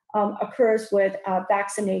immunity occurs with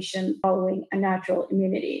vaccination following a natural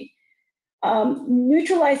immunity.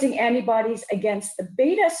 Neutralizing antibodies against the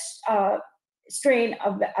beta strain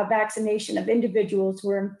of vaccination of individuals who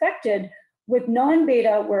were infected with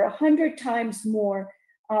non-beta were 100 times more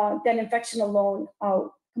than infection alone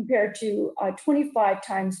compared to 25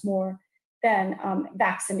 times more than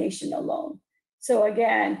vaccination alone. So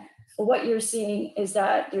again, what you're seeing is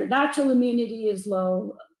that your natural immunity is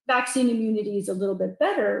low, vaccine immunity is a little bit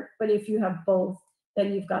better, but if you have both,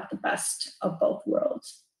 then you've got the best of both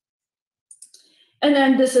worlds. And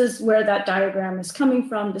then this is where that diagram is coming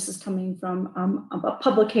from. This is coming from a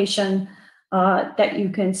publication that you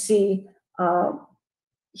can see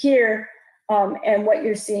here. And what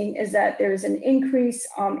you're seeing is that there's an increase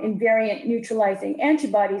in variant neutralizing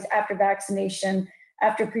antibodies after vaccination,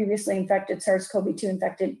 after previously infected SARS-CoV-2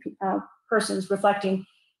 infected persons, reflecting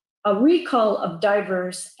a recall of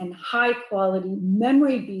diverse and high quality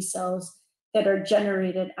memory B cells that are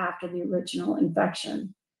generated after the original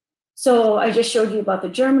infection. So I just showed you about the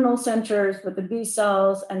germinal centers with the B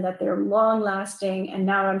cells and that they're long lasting. And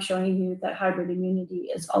now I'm showing you that hybrid immunity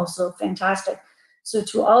is also fantastic. So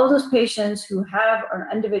to all of those patients who have, or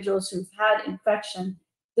individuals who've had infection,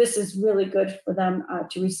 this is really good for them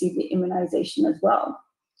to receive the immunization as well.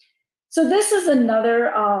 So this is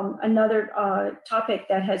another topic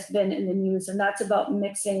that has been in the news, and that's about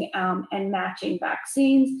mixing and matching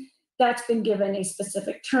vaccines. That's been given a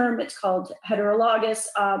specific term. It's called heterologous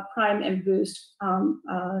prime and boost.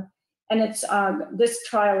 And it's this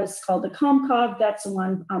trial is called the COMCOV. That's the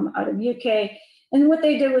one out of UK. And what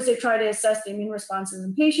they did was they tried to assess the immune responses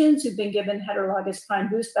in patients who've been given heterologous prime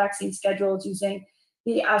boost vaccine schedules using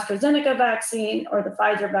the AstraZeneca vaccine or the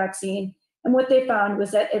Pfizer vaccine. And what they found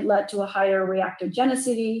was that it led to a higher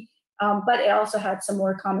reactogenicity, but it also had some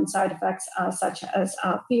more common side effects such as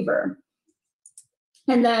fever.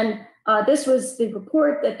 And then This was the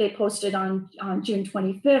report that they posted on June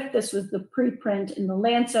 25th. This was the preprint in the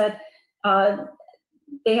Lancet.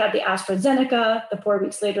 They had the AstraZeneca, 4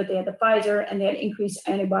 weeks later they had the Pfizer, and they had increased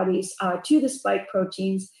antibodies to the spike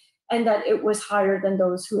proteins, and that it was higher than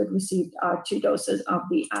those who had received 2 doses of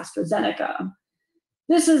the AstraZeneca.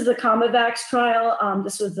 This is the CMAAO trial.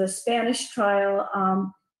 This was the Spanish trial,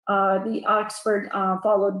 the Oxford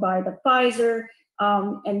followed by the Pfizer,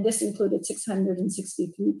 and this included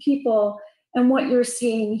 663 people. And what you're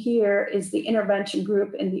seeing here is the intervention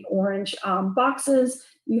group in the orange boxes.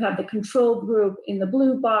 You have the control group in the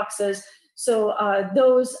blue boxes. So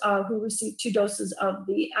those who received 2 doses of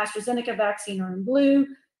the AstraZeneca vaccine are in blue.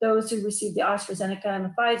 Those who received the AstraZeneca and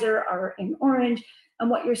the Pfizer are in orange. And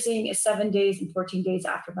what you're seeing is 7 days and 14 days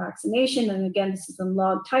after vaccination. And again, this is in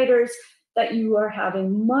log titers, that you are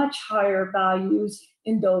having much higher values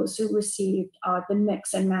in those who received the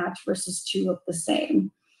mix and match versus 2 of the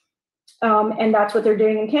same. And that's what they're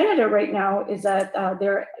doing in Canada right now, is that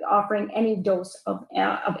they're offering any dose of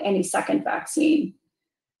any second vaccine.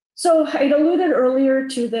 So I alluded earlier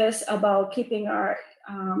to this about keeping our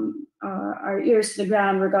ears to the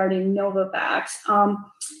ground regarding Novavax.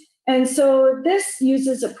 And so this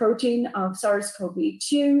uses a protein of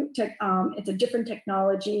SARS-CoV-2. It's a different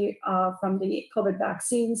technology from the COVID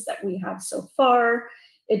vaccines that we have so far.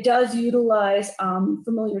 It does utilize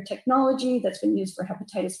familiar technology that's been used for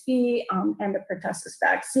hepatitis B and the pertussis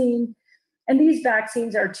vaccine. And these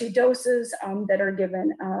vaccines are 2 doses that are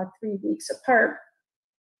given 3 weeks apart.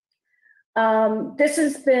 This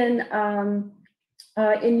has been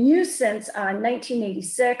in use since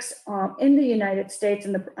 1986 in the United States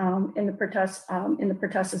in the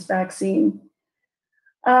pertussis vaccine.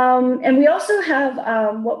 And we also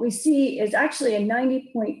have what we see is actually a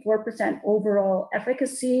 90.4% overall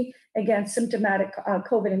efficacy against symptomatic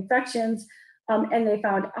COVID infections. And they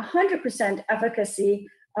found 100% efficacy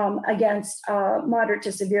against moderate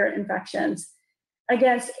to severe infections.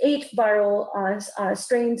 Against 8 viral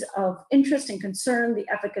strains of interest and concern, the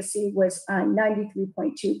efficacy was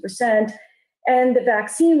 93.2%. And the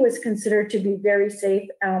vaccine was considered to be very safe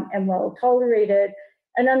and well tolerated.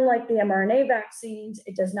 And unlike the mRNA vaccines,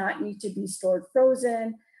 it does not need to be stored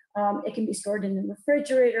frozen. It can be stored in the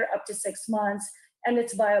refrigerator up to 6 months, and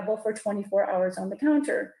it's viable for 24 hours on the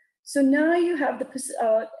counter. So now you have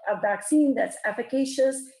a vaccine that's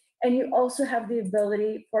efficacious, and you also have the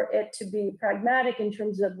ability for it to be pragmatic in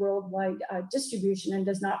terms of worldwide distribution and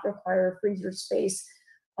does not require freezer space.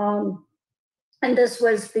 And this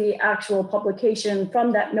was the actual publication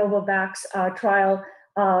from that Novavax trial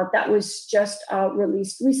that was just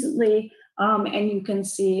released recently. And you can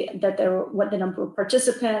see that what the number of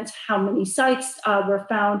participants, how many sites were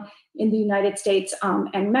found in the United States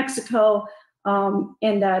and Mexico,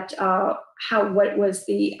 and that what was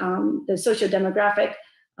the sociodemographic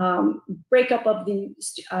breakup of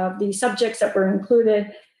the subjects that were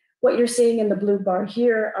included. What you're seeing in the blue bar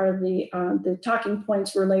here are the talking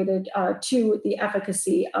points related to the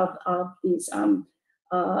efficacy of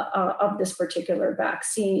this particular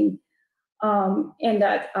vaccine, and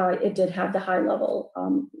that it did have the high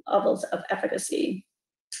levels of efficacy.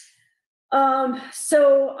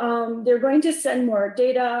 So they're going to send more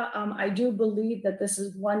data. I do believe that this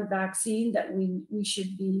is one vaccine that we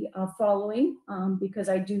should be following, because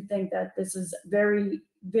I do think that this is very,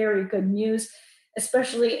 very good news,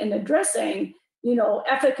 especially in addressing,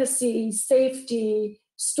 efficacy, safety,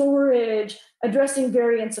 storage, addressing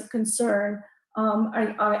variants of concern.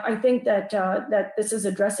 I think that this is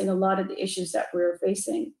addressing a lot of the issues that we're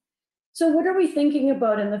facing. So what are we thinking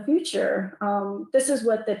about in the future? This is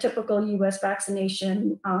what the typical US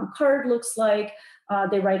vaccination card looks like.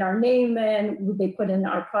 They write our name in, they put in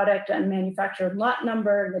our product and manufacturer lot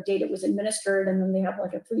number, and the date it was administered, and then they have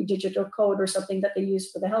like a 3-digit code or something that they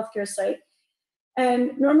use for the healthcare site.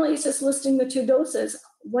 And normally it's just listing the 2 doses.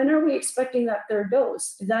 When are we expecting that 3rd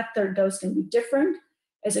dose? Is that 3rd dose going to be different?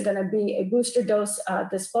 Is it going to be a booster dose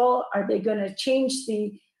this fall? Are they going to change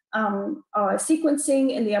the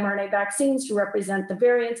sequencing in the mRNA vaccines to represent the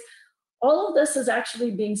variants? All of this is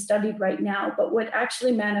actually being studied right now, but what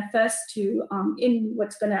actually manifests in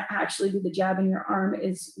what's going to actually be the jab in your arm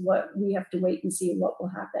is what we have to wait and see what will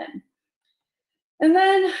happen. And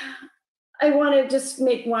then I want to just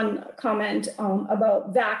make one comment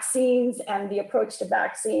about vaccines and the approach to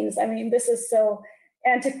vaccines. I mean, this is so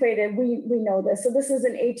antiquated, we know this. So this is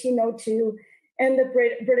in 1802, and the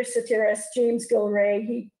British satirist James Gilray,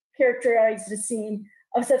 he characterized the scene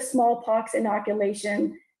of such smallpox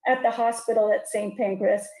inoculation at the hospital at St.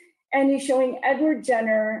 Pancras. And he's showing Edward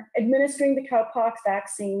Jenner administering the cowpox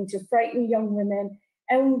vaccine to frighten young women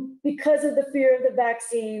And because of the fear of the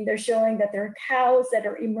vaccine, they're showing that there are cows that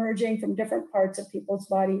are emerging from different parts of people's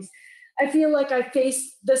bodies. I feel like I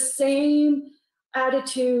face the same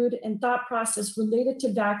attitude and thought process related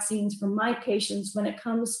to vaccines from my patients when it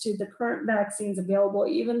comes to the current vaccines available,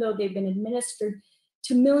 even though they've been administered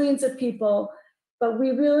to millions of people. But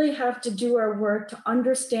we really have to do our work to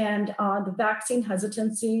understand the vaccine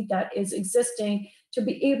hesitancy that is existing, to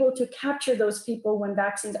be able to capture those people when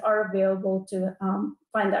vaccines are available to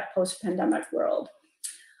find that post-pandemic world.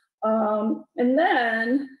 And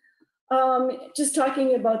then just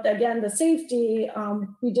talking about, again, the safety,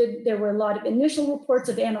 there were a lot of initial reports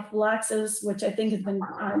of anaphylaxis, which I think has been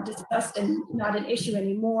discussed and not an issue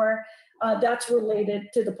anymore. That's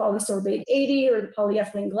related to the polysorbate 80 or the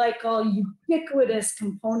polyethylene glycol, ubiquitous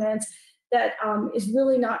components that is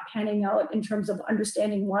really not panning out in terms of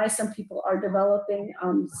understanding why some people are developing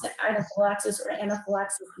anaphylaxis or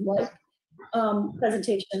anaphylaxis-like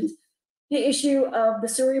presentations. The issue of the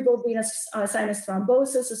cerebral venous sinus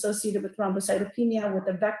thrombosis associated with thrombocytopenia with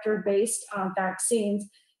the vector-based vaccines,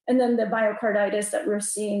 and then the myocarditis that we're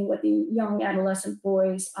seeing with the young adolescent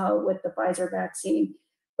boys with the Pfizer vaccine.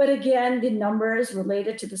 But again, the numbers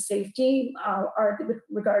related to the safety are with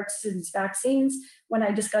regards to these vaccines. When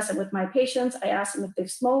I discuss it with my patients, I ask them if they've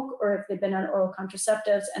smoked or if they've been on oral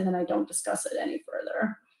contraceptives, and then I don't discuss it any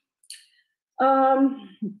further.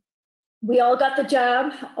 We all got the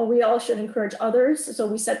jab, or we all should encourage others. So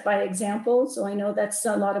we set by example. So I know that's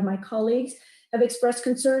a lot of my colleagues have expressed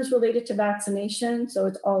concerns related to vaccination. So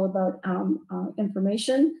it's all about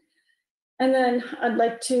information. And then I'd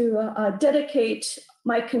like to dedicate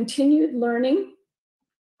my continued learning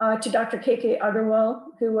to Dr. KK Agarwal,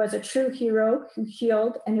 who was a true hero, who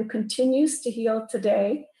healed and who continues to heal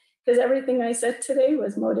today, because everything I said today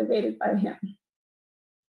was motivated by him.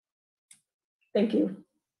 Thank you.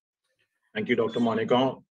 Thank you, Dr.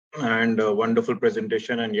 Monica, and a wonderful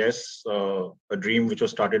presentation. And yes, a dream which was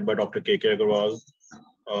started by Dr. KK Agarwal,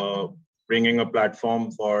 bringing a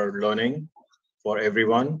platform for learning for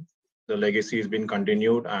everyone. The legacy has been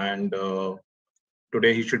continued, and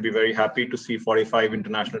today he should be very happy to see 45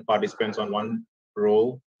 international participants on one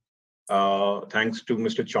row. Thanks to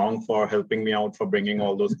Mr. Chong for helping me out for bringing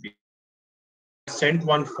all those people. I sent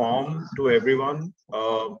one form to everyone.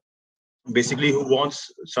 Basically,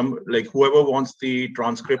 whoever wants the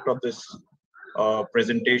transcript of this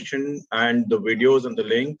presentation and the videos and the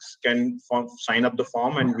links can sign up the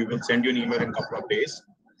form, and we will send you an email in a couple of days.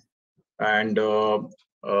 And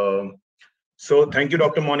so thank you,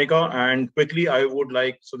 Dr. Monica. And quickly, I would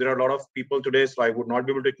like, so there are a lot of people today, so I would not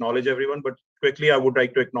be able to acknowledge everyone, but quickly, I would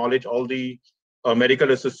like to acknowledge all the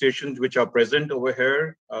medical associations which are present over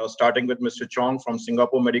here, starting with Mr. Chong from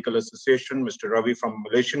Singapore Medical Association, Mr. Ravi from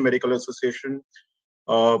Malaysian Medical Association,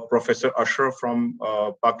 Professor Ashraf from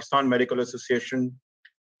Pakistan Medical Association,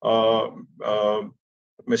 Mr.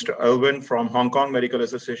 Elvin from Hong Kong Medical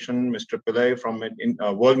Association, Mr. Pillai from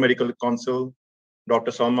World Medical Council, Dr.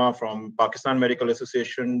 Salma from Pakistan Medical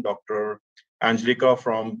Association, Dr. Angelica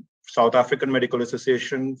from South African Medical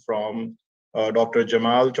Association, from Dr.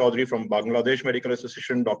 Jamal Chaudhry from Bangladesh Medical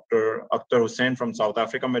Association, Dr. Akhtar Hussain from South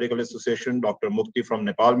Africa Medical Association, Dr. Mukti from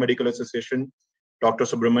Nepal Medical Association, Dr.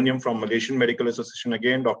 Subramaniam from Malaysian Medical Association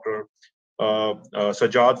again, Dr.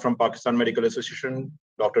 Sajjad from Pakistan Medical Association,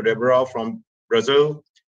 Dr. Deborah from Brazil,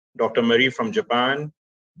 Dr. Marie from Japan,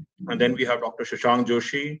 and then we have Dr. Shashank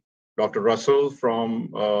Joshi, Dr. Russell from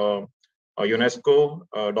UNESCO,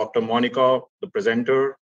 Dr. Monica, the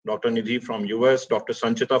presenter, Dr. Nidhi from US, Dr.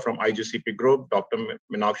 Sanchita from IGCP Group, Dr.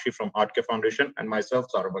 Minakshi from ArtCare Foundation, and myself,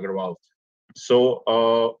 Saurabh Agarwal.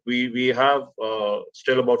 So we have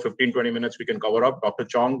still about 15-20 minutes we can cover up. Dr.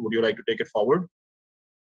 Chong, would you like to take it forward?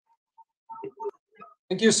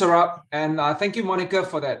 Thank you, Saurabh. And thank you, Monica,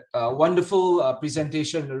 for that wonderful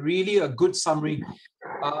presentation. Really a good summary.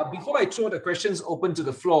 Before I throw the questions open to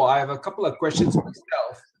the floor, I have a couple of questions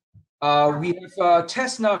myself. We have a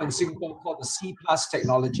test now in Singapore called the C+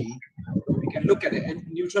 technology. We can look at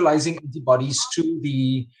neutralizing antibodies to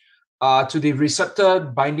the receptor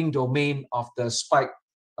binding domain of the spike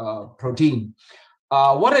protein.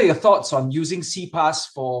 What are your thoughts on using C+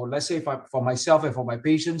 for, let's say, for myself and for my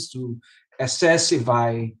patients to assess if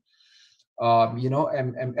I,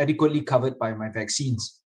 am adequately covered by my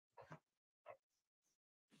vaccines?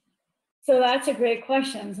 So that's a great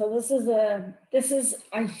question. So this is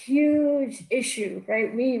a huge issue,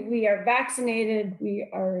 right? We are vaccinated, we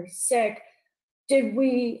are sick.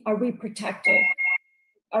 Are we protected?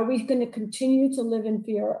 Are we going to continue to live in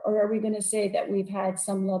fear, or are we going to say that we've had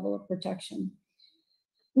some level of protection?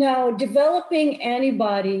 Now, developing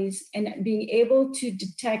antibodies and being able to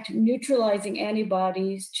detect neutralizing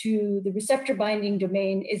antibodies to the receptor binding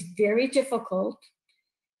domain is very difficult.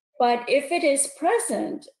 But if it is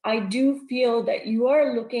present, I do feel that you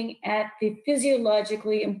are looking at the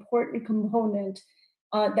physiologically important component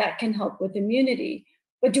that can help with immunity.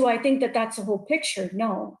 But do I think that that's the whole picture?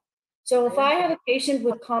 No. So if I have a patient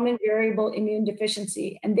with common variable immune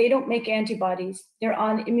deficiency and they don't make antibodies, they're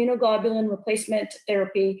on immunoglobulin replacement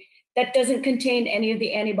therapy that doesn't contain any of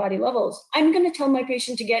the antibody levels, I'm going to tell my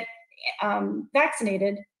patient to get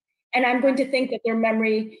vaccinated, and I'm going to think that their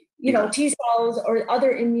memory, T cells or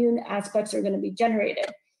other immune aspects are going to be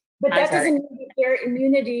generated. But that doesn't mean that their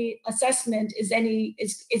immunity assessment is any.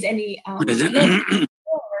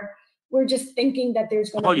 We're just thinking that there's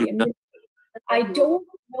going to be immunity. I don't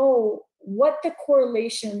know what the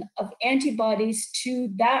correlation of antibodies to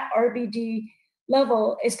that RBD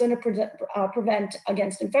level is going to prevent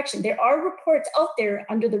against infection. There are reports out there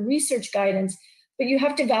under the research guidance, but you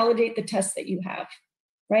have to validate the tests that you have,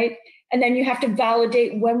 right? And then you have to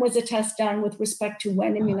validate when was a test done with respect to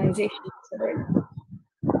when immunization occurred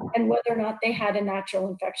and whether or not they had a natural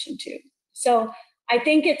infection too. So I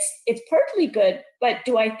think it's partly good, but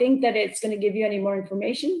do I think that it's going to give you any more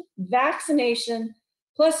information? Vaccination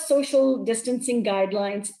plus social distancing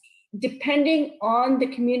guidelines, depending on the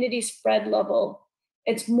community spread level,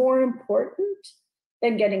 it's more important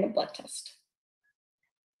than getting a blood test.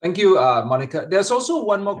 Thank you, Monica. There's also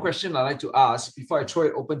one more question I'd like to ask before I throw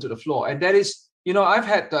it open to the floor. And that is, I've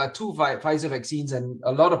had 2 Pfizer vaccines and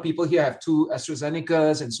a lot of people here have 2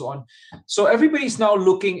 AstraZenecas and so on. So everybody's now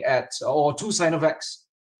looking at, or 2 Sinovacs,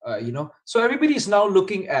 So everybody's now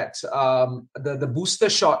looking at the booster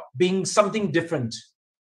shot being something different.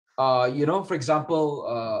 For example,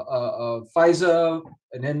 Pfizer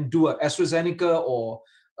and then do a AstraZeneca, or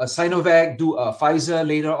a Sinovac, do a Pfizer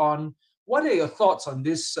later on. What are your thoughts on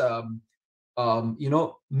this,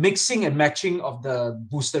 mixing and matching of the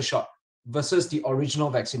booster shot versus the original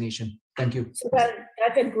vaccination? Thank you. So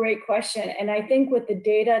that's a great question. And I think with the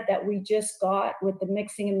data that we just got with the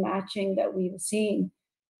mixing and matching that we've seen,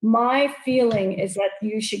 my feeling is that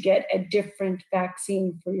you should get a different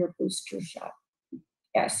vaccine for your booster shot.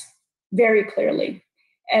 Yes, very clearly.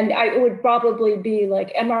 And it would probably be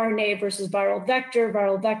like mRNA versus viral vector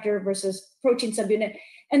versus protein subunit.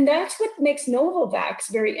 And that's what makes Novavax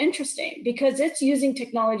very interesting, because it's using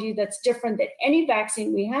technology that's different than any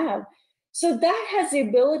vaccine we have. So that has the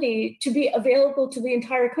ability to be available to the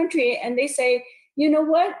entire country. And they say, you know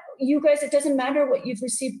what, you guys, it doesn't matter what you've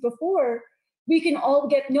received before. We can all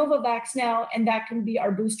get Novavax now, and that can be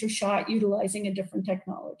our booster shot utilizing a different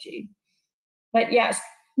technology. But yes,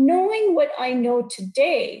 knowing what I know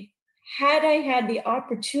today, had I had the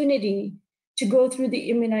opportunity to go through the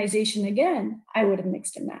immunization again, I would have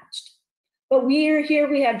mixed and matched. But we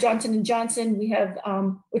have Johnson & Johnson, we have,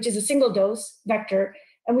 which is a single dose vector,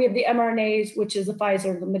 and we have the mRNAs, which is the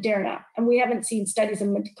Pfizer, the Moderna. And we haven't seen studies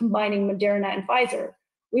of combining Moderna and Pfizer.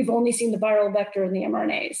 We've only seen the viral vector and the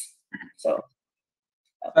mRNAs. So.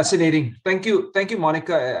 Fascinating. Thank you,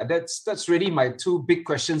 Monica. That's really my 2 big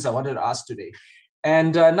questions I wanted to ask today.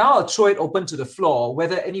 And now I'll throw it open to the floor,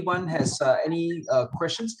 whether anyone has any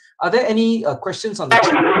questions. Are there any questions on the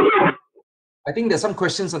chat? I think there's some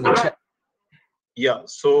questions on the chat. Yeah,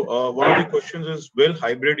 so one of the questions is, will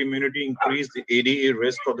hybrid immunity increase the ADA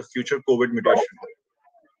risk for the future COVID mutation?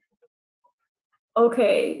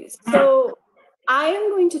 Okay, so I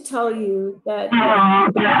am going to tell you that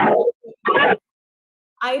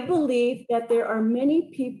I believe that there are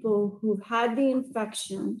many people who've had the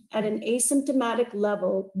infection at an asymptomatic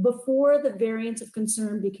level before the variants of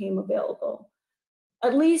concern became available,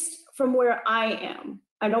 at least from where I am.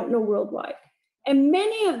 I don't know worldwide. And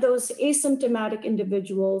many of those asymptomatic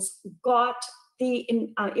individuals got the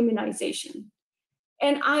immunization.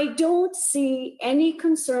 And I don't see any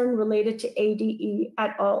concern related to ADE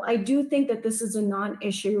at all. I do think that this is a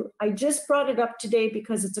non-issue. I just brought it up today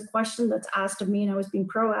because it's a question that's asked of me, and I was being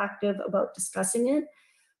proactive about discussing it.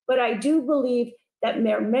 But I do believe that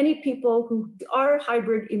there are many people who are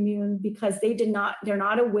hybrid immune because they're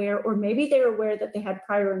not aware, or maybe they're aware that they had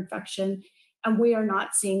prior infection, and we are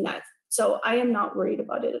not seeing that. So I am not worried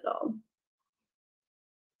about it at all.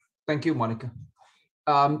 Thank you, Monica.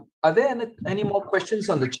 Are there any more questions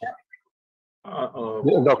on the chat?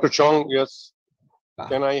 Dr. Chong, yes.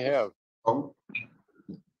 Can I have?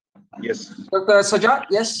 Yes. Dr. Sajat,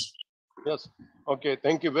 yes? Yes. Okay,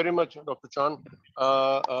 thank you very much, Dr. Chan.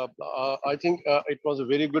 I think it was a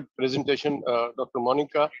very good presentation, Dr.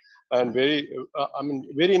 Monica, and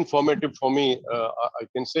very informative for me, I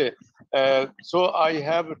can say. So I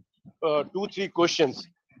have 2-3 questions.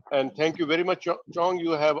 And thank you very much, Chong.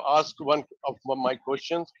 You have asked one of my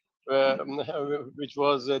questions, which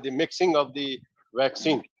was the mixing of the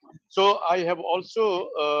vaccine. So I have also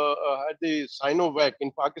had the Sinovac.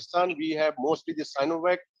 In Pakistan, we have mostly the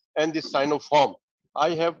Sinovac and the Sinopharm. I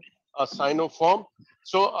have a Sinopharm.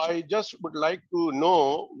 So I just would like to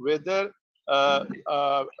know whether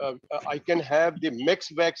I can have the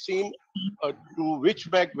mixed vaccine, to which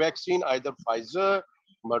vaccine, either Pfizer,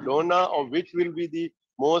 Moderna, or which will be the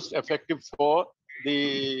most effective for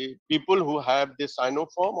the people who have the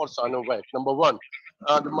Sinopharm or Sinovac, number one.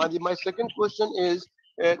 My second question is,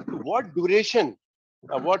 what duration,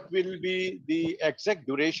 what will be the exact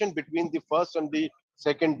duration between the first and the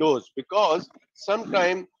second dose? Because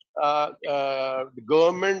sometime the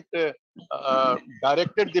government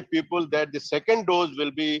directed the people that the second dose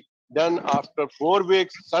will be done after 4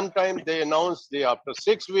 weeks. Sometimes they announce after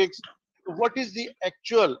 6 weeks. What is the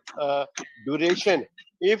actual duration?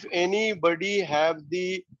 If anybody have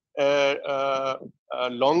the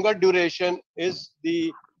longer duration, is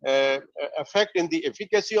the effect in the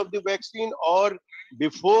efficacy of the vaccine, or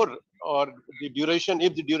before, or the duration,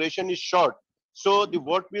 if the duration is short? So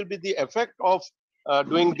what will be the effect of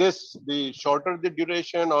doing this, the shorter the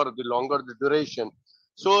duration or the longer the duration?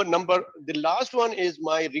 So the last one is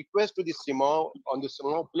my request to the CMAAO, on the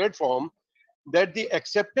CMAAO platform, that the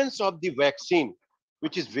acceptance of the vaccine,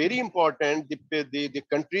 which is very important, the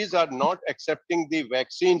countries are not accepting the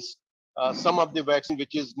vaccines, some of the vaccine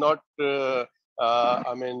which is not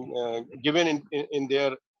given in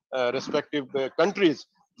their respective countries.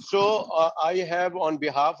 So I have, on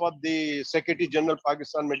behalf of the Secretary General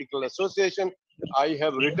Pakistan Medical Association, I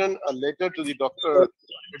have written a letter to the Dr.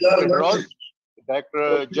 Tedros,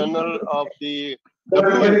 Director General of the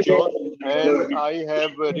WHO, and I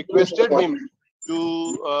have requested him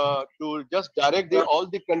to just direct all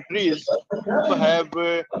the countries to have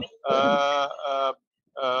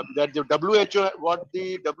that the WHO, what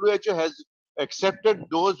the WHO has accepted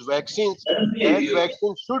those vaccines, that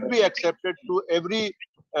vaccine should be accepted to every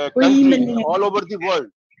country all over the world.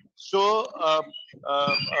 So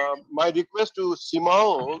my request to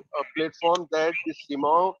CMAAO platform, that the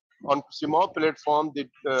CMAAO, on CMAAO platform,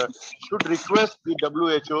 should request the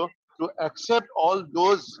WHO to accept all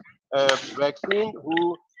those vaccine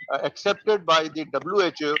who accepted by the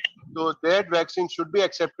WHO. So that vaccine should be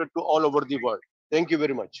accepted to all over the world. Thank you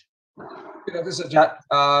very much.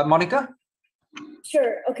 Monica?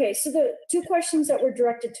 Sure. Okay. So the two questions that were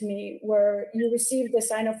directed to me were, you received the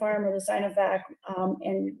Sinopharm or the Sinovac,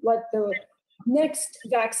 and what the next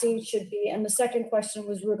vaccine should be. And the second question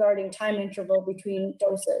was regarding time interval between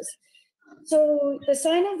doses. So the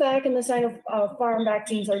Sinovac and the Sinopharm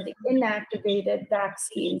vaccines are the inactivated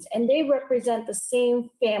vaccines, and they represent the same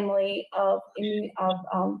family of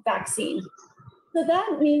vaccines. So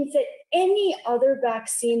that means that any other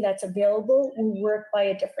vaccine that's available will work by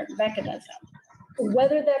a different mechanism.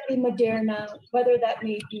 Whether that be Moderna, whether that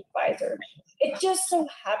may be Pfizer. It just so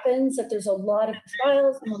happens that there's a lot of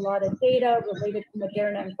trials and a lot of data related to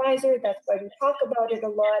Moderna and Pfizer. That's why we talk about it a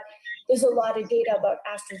lot. There's a lot of data about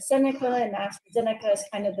AstraZeneca, and AstraZeneca is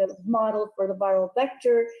kind of the model for the viral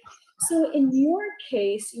vector. So in your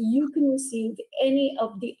case, you can receive any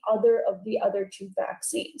of the other two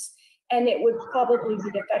vaccines, and it would probably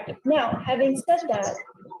be effective. Now, having said that,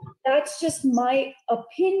 that's just my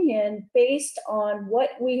opinion based on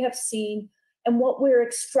what we have seen and what we're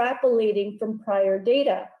extrapolating from prior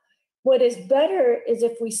data. What is better is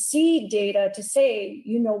if we see data to say,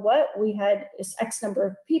 you know what, we had this X number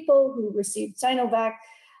of people who received Sinovac,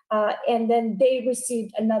 and then they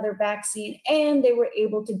received another vaccine and they were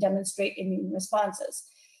able to demonstrate immune responses.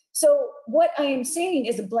 So what I am saying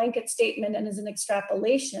is a blanket statement and is an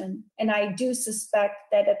extrapolation. And I do suspect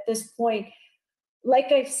that at this point,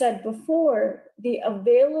 like I've said before, the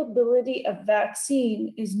availability of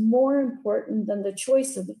vaccine is more important than the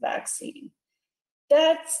choice of the vaccine.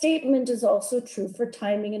 That statement is also true for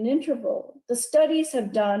timing and interval. The studies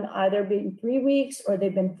have done either been 3 weeks or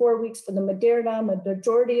they've been 4 weeks for the Moderna.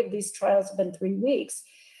 Majority of these trials have been 3 weeks.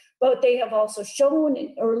 But they have also shown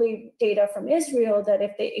in early data from Israel that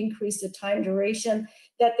if they increase the time duration,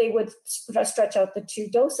 that they would stretch out the 2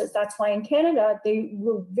 doses. That's why in Canada, they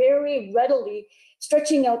were very readily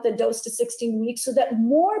stretching out the dose to 16 weeks so that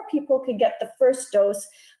more people could get the first dose,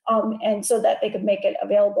 and so that they could make it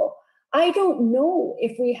available. I don't know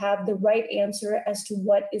if we have the right answer as to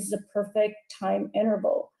what is the perfect time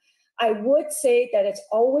interval. I would say that it's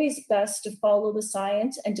always best to follow the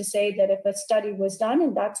science and to say that if a study was done,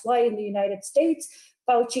 and that's why in the United States,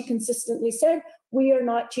 Fauci consistently said, we are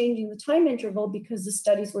not changing the time interval because the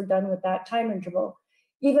studies were done with that time interval.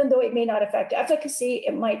 Even though it may not affect efficacy,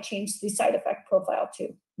 it might change the side effect profile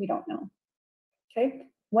too. We don't know. Okay.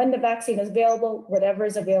 When the vaccine is available, whatever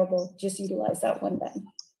is available, just utilize that one then.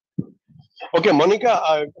 Okay,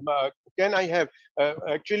 Monica, can I have,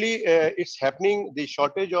 it's happening, the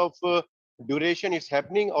shortage of duration is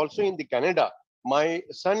happening also in the Canada. My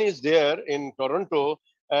son is there in Toronto.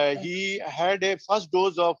 He had a first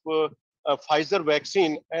dose of Pfizer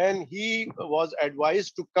vaccine, and he was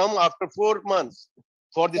advised to come after 4 months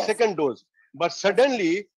for the second dose. But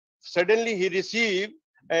suddenly he received,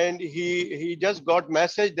 and he just got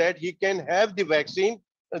message that he can have the vaccine,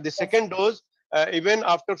 the second dose, even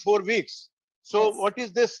after 4 weeks. So what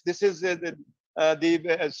is this? This is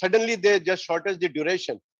suddenly they just shortage the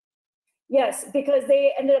duration. Yes, because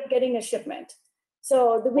they ended up getting a shipment.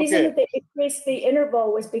 So the reason that they increased the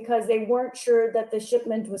interval was because they weren't sure that the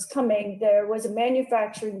shipment was coming. There was a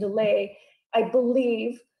manufacturing delay, I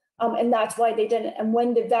believe, and that's why they didn't. And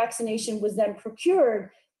when the vaccination was then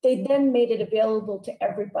procured, they then made it available to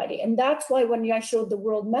everybody. And that's why when I showed the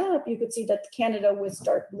world map, you could see that Canada was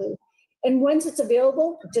dark blue. And once it's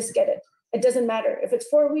available, just get it. It doesn't matter. If it's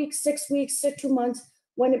 4 weeks, 6 weeks, 2 months,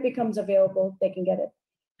 when it becomes available, they can get it.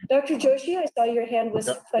 Dr. Joshi, I saw your hand was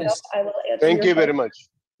put up. I will answer. Thank you very much.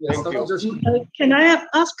 Yes, Thank Dr. you. Joshi. Can I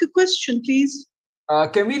ask a question, please?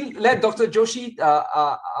 Can we let Dr. Joshi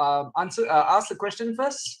ask the question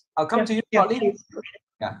first? I'll come to you, Charlie.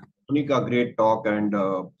 Yeah. Monica, great talk, and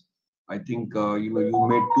I think you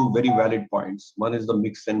made two very valid points. One is the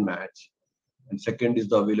mix and match, and second is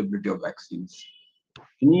the availability of vaccines.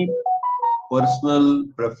 Any personal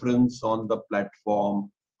preference on the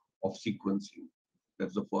platform of sequencing?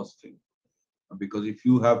 That's the first thing. Because if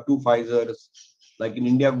you have two Pfizers, like in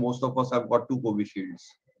India, most of us have got two Covishields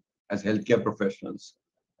as healthcare professionals.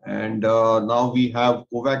 And now we have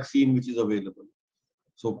Covaxin, which is available.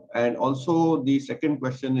 So, and also the second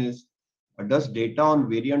question is, does data on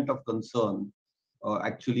variant of concern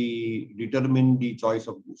actually determine the choice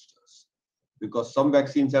of boosters? Because some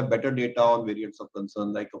vaccines have better data on variants of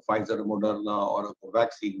concern, like a Pfizer, Moderna, or a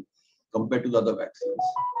Covaxin, compared to the other vaccines.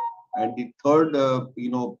 And the third,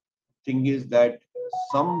 thing is that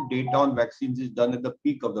some data on vaccines is done at the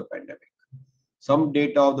peak of the pandemic. Some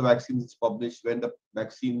data of the vaccines is published when the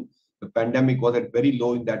pandemic was at very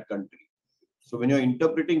low in that country. So when you're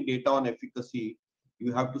interpreting data on efficacy,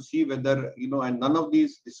 you have to see whether, and none of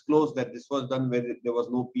these disclose that this was done when there was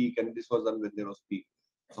no peak and this was done when there was peak.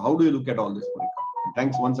 So how do you look at all this, Monica?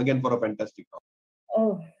 Thanks once again for a fantastic talk.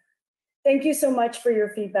 Oh, thank you so much for your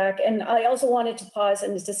feedback. And I also wanted to pause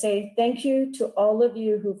and to say thank you to all of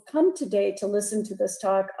you who've come today to listen to this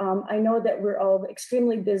talk. I know that we're all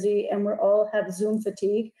extremely busy and we're all have Zoom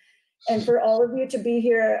fatigue. And for all of you to be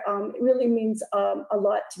here really means a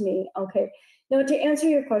lot to me. Okay, now to answer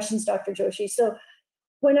your questions, Dr. Joshi. So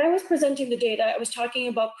when I was presenting the data, I was talking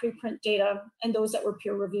about preprint data and those that were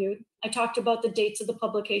peer reviewed. I talked about the dates of the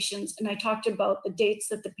publications, and I talked about the dates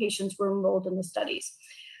that the patients were enrolled in the studies.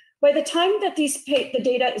 By the time that the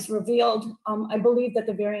data is revealed, I believe that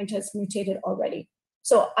the variant has mutated already.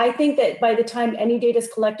 So I think that by the time any data is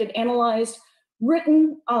collected, analyzed,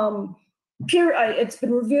 written, it's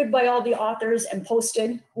been reviewed by all the authors and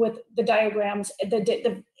posted with the diagrams. The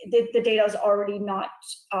data is already not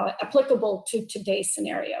applicable to today's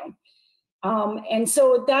scenario. And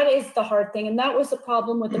so that is the hard thing. And that was the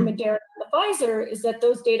problem with the Moderna and the Pfizer, is that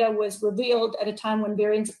those data was revealed at a time when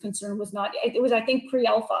variants of concern was not, it was, I think,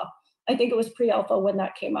 pre-alpha. I think it was pre-alpha when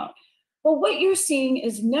that came out. But what you're seeing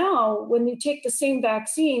is now, when you take the same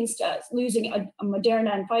vaccines, using a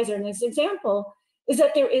Moderna and Pfizer in this example, is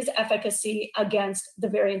that there is efficacy against the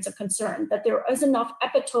variants of concern, that there is enough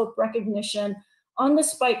epitope recognition on the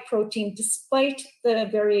spike protein, despite the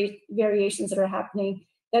variations that are happening,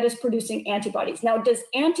 that is producing antibodies. Now, does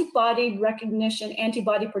antibody recognition,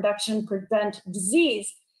 antibody production prevent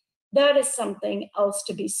disease? That is something else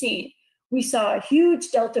to be seen. We saw a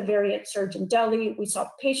huge Delta variant surge in Delhi. We saw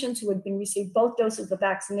patients who had been received both doses of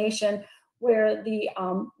vaccination, where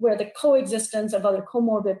the coexistence of other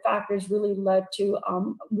comorbid factors really led to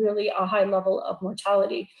really a high level of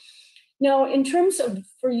mortality. Now, in terms of,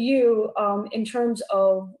 for you, in terms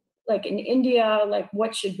of like in India, like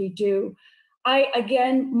what should we do?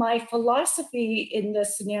 Again, my philosophy in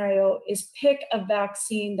this scenario is pick a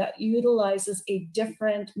vaccine that utilizes a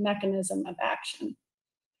different mechanism of action.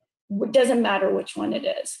 It doesn't matter which one it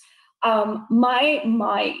is.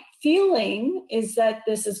 My feeling is that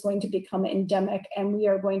this is going to become endemic and we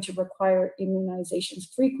are going to require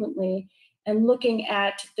immunizations frequently, and looking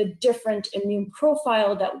at the different immune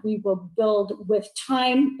profile that we will build with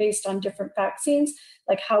time based on different vaccines,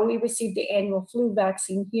 like how we received the annual flu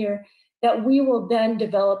vaccine here. that we will then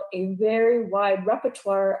develop a very wide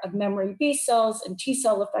repertoire of memory B cells and T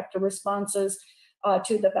cell effector responses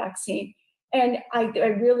to the vaccine. And I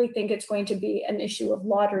really think it's going to be an issue of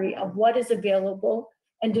lottery of what is available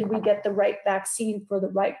and did we get the right vaccine for the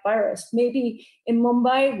right virus. Maybe in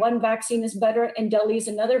Mumbai, one vaccine is better, in Delhi's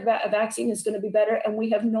another vaccine is going to be better, and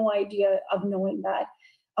we have no idea of knowing that.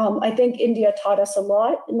 I think India taught us a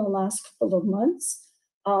lot in the last couple of months.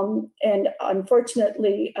 And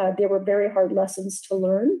unfortunately, there were very hard lessons to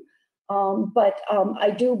learn. But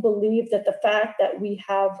I do believe that the fact that we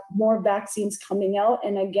have more vaccines coming out,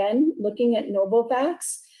 and again, looking at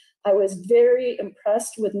Novavax, I was very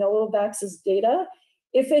impressed with Novavax's data.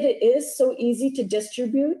 If it is so easy to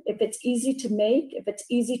distribute, if it's easy to make, if it's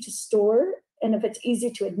easy to store, and if it's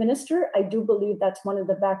easy to administer, I do believe that's one of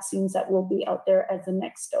the vaccines that will be out there as the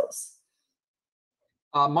next dose.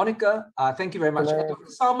 Monica, thank you very much. Dr.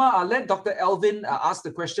 Salma, I'll let Dr. Elvin ask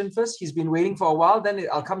the question first. He's been waiting for a while, then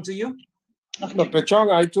I'll come to you. Dr. Chong,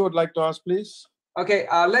 I too would like to ask, please. Okay,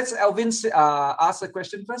 let's Elvin ask the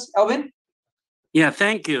question first. Elvin? Yeah,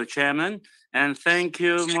 thank you, Chairman. And thank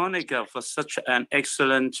you, Monica, for such an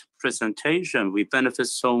excellent presentation. We benefit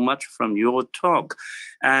so much from your talk.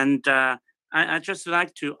 And I'd just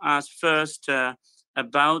like to ask first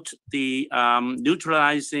about the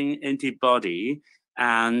neutralizing antibody.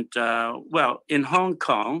 And well, in Hong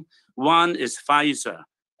Kong, one is Pfizer,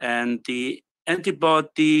 and the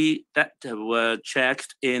antibody that were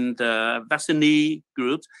checked in the vaccinee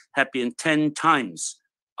group have been 10 times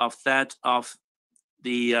of that of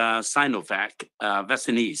the Sinovac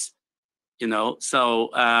vaccinees, you know. So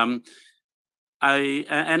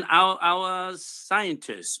our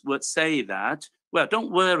scientists would say that, well, don't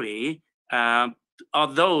worry,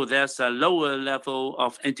 although there's a lower level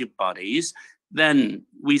of antibodies, then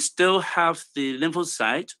we still have the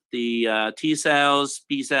lymphocyte, the T cells,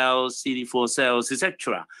 B cells, CD4 cells,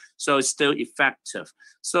 etc. So it's still effective.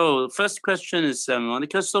 So first question is,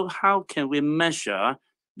 Monica, so how can we measure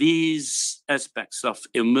these aspects of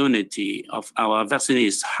immunity of our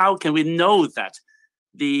vaccinees? How can we know that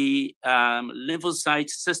the lymphocyte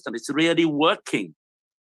system is really working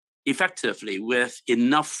effectively with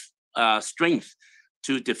enough strength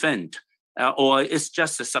to defend? Or it's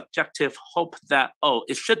just a subjective hope that, oh,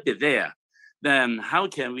 it should be there? Then how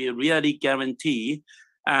can we really guarantee?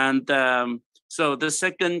 And so the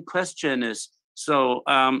second question is, so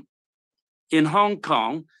in Hong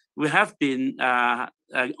Kong, we have been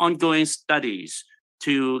ongoing studies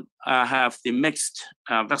to have the mixed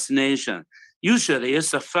vaccination. Usually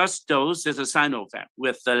it's the first dose is a Sinovac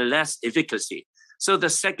with the less efficacy. So the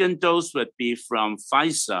second dose would be from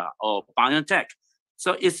Pfizer or BioNTech.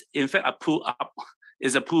 So it's in fact a pull up,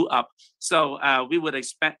 is a pull up. So we would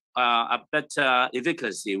expect a better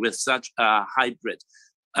efficacy with such a hybrid.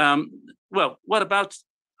 Well, what about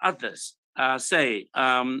others? Say,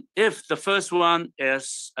 if the first one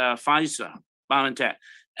is Pfizer, BioNTech,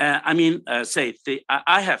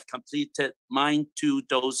 I have completed mine 2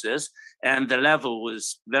 doses and the level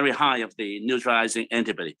was very high of the neutralizing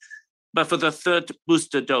antibody. But for the third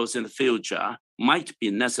booster dose in the future might be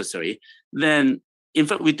necessary, then in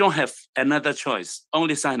fact, we don't have another choice,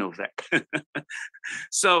 only Sinovac.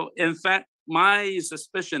 So in fact, my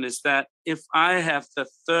suspicion is that if I have the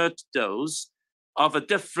third dose of a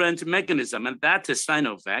different mechanism, and that is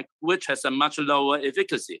Sinovac, which has a much lower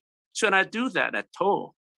efficacy, should I do that at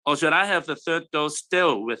all? Or should I have the third dose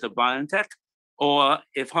still with the BioNTech? Or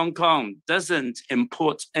if Hong Kong doesn't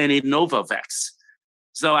import any Novavax,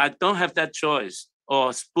 so I don't have that choice,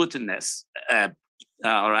 or Sputnik,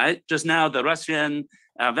 all right? Just now, the Russian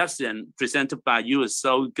vaccine presented by you is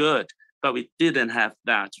so good, but we didn't have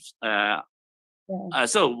that.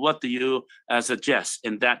 So what do you suggest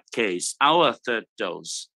in that case? Our third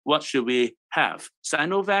dose, what should we have?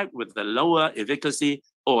 Sinovac with the lower efficacy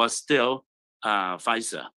or still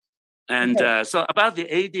Pfizer? And so about the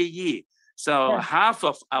ADE, so half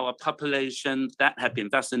of our population that have been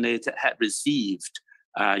vaccinated had received,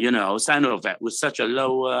 Sinovac with such a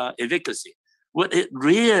lower efficacy. Would it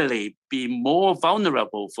really be more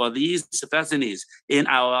vulnerable for these vaccinees in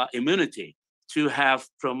our immunity to have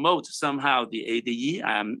promote somehow the ADE?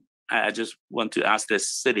 I just want to ask this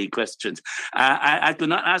silly question. I could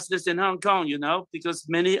not ask this in Hong Kong, because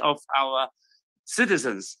many of our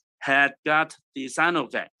citizens had got the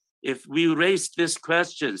Sinovac. If we raised these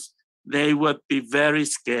questions, they would be very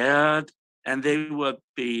scared and they would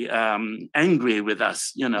be angry with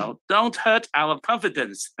us. Don't hurt our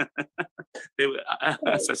confidence. They would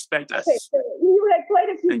suspect us. Okay, so you had quite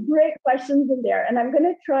a few great questions in there, and I'm going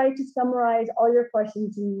to try to summarize all your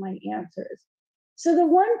questions in my answers. So the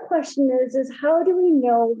one question is how do we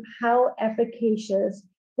know how efficacious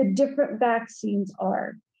the different vaccines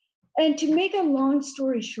are? And to make a long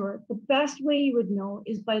story short, the best way you would know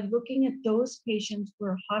is by looking at those patients who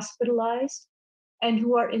are hospitalized and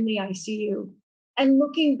who are in the ICU and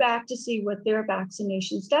looking back to see what their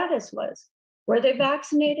vaccination status was. Were they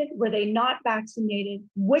vaccinated? Were they not vaccinated?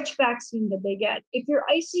 Which vaccine did they get? If your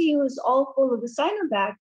ICU is all full of the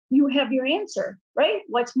Sinovac, you have your answer, right?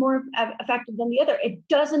 What's more effective than the other? It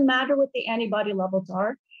doesn't matter what the antibody levels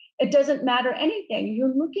are. It doesn't matter anything.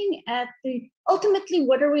 You're looking at ultimately,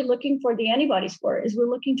 what are we looking for the antibodies for? Is we're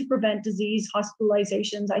looking to prevent disease,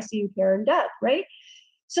 hospitalizations, ICU care, and death, right?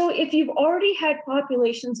 So if you've already had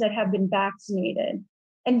populations that have been vaccinated,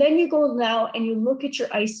 and then you go now and you look at your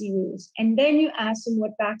ICUs, and then you ask them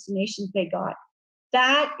what vaccinations they got,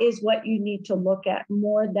 that is what you need to look at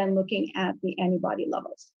more than looking at the antibody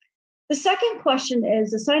levels. The second question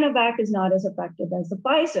is the Sinovac is not as effective as the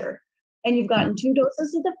Pfizer. And you've gotten 2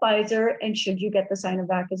 doses of the Pfizer, and should you get the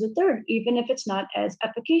Sinovac as a third, even if it's not as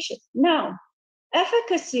efficacious? Now,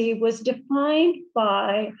 efficacy was defined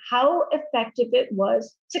by how effective it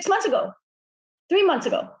was 6 months ago, 3 months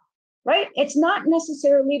ago, right? It's not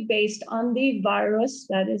necessarily based on the virus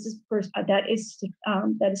that is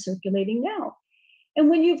circulating now. And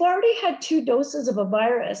when you've already had 2 doses of a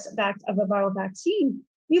viral vaccine,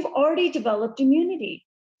 you've already developed immunity.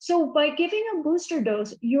 So by giving a booster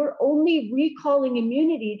dose, you're only recalling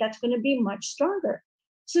immunity that's going to be much stronger.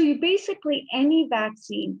 So you basically, any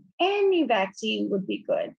vaccine would be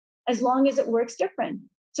good as long as it works different.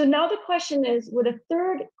 So now the question is, would a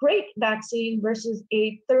third great vaccine versus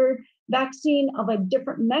a third vaccine of a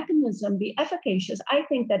different mechanism be efficacious? I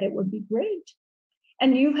think that it would be great.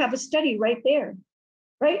 And you have a study right there,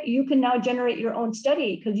 right? You can now generate your own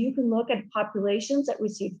study because you can look at populations that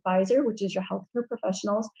receive Pfizer, which is your healthcare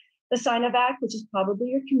professionals, the Sinovac, which is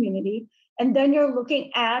probably your community, and then you're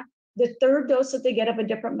looking at the third dose that they get of a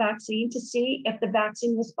different vaccine to see if the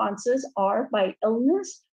vaccine responses are by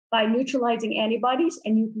illness, by neutralizing antibodies,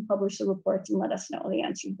 and you can publish the reports and let us know the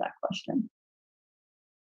answer to that question.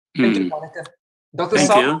 Thank you, Monica. Dr.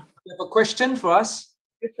 Thank Salma, you. you have a question for us?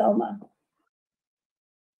 Selma.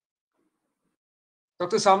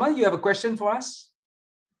 Dr. Salma, you have a question for us?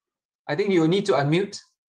 I think you need to unmute.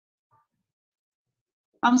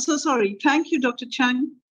 I'm so sorry. Thank you, Dr. Chang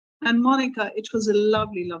and Monica. It was a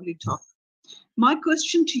lovely, lovely talk. My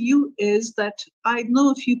question to you is that I know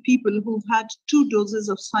a few people who've had 2 doses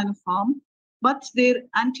of Sinopharm, but their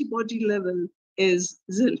antibody level is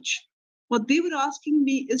zilch. What they were asking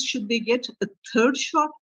me is, should they get a third shot,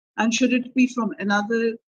 and should it be from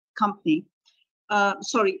another company?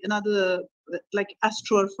 Another like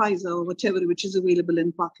Astro or Pfizer or whatever, which is available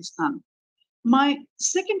in Pakistan. My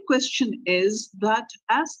second question is that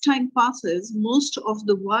as time passes, most of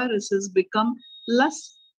the viruses become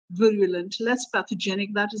less virulent, less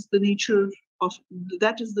pathogenic. That is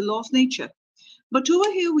the law of nature. But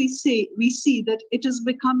over here we see that it is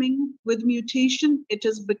becoming, with mutation, it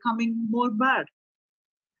is becoming more bad.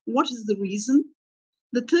 What is the reason?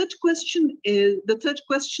 The third question,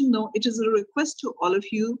 it is a request to all of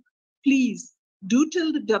you, please do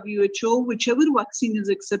tell the WHO, whichever vaccine is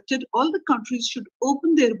accepted, all the countries should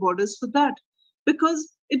open their borders for that,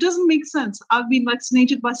 because it doesn't make sense. I've been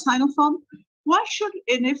vaccinated by Sinopharm.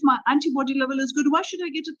 And if my antibody level is good, why should I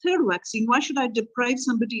get a third vaccine? Why should I deprive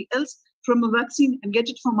somebody else from a vaccine and get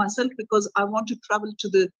it for myself because I want to travel to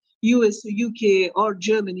the US or UK or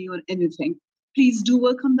Germany or anything? Please do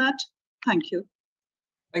work on that. Thank you.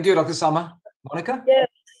 Thank you, Dr. Salma. Monica? Yes,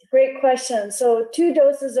 great question. So 2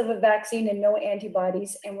 doses of a vaccine and no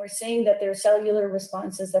antibodies, and we're seeing that there are cellular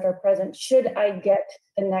responses that are present. Should I get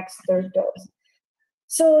the next third dose?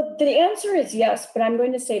 So the answer is yes, but I'm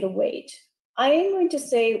going to say to wait. I am going to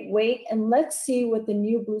say wait and let's see what the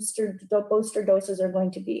new booster doses are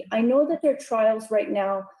going to be. I know that there are trials right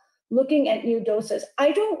now looking at new doses.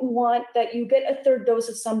 I don't want that you get a third dose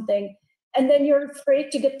of something and then you're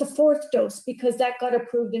afraid to get the 4th dose because that got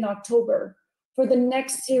approved in October for the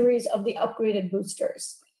next series of the upgraded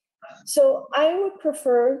boosters. So I would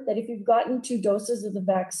prefer that if you've gotten 2 doses of the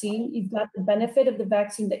vaccine, you've got the benefit of the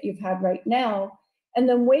vaccine that you've had right now, and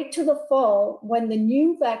then wait till the fall when the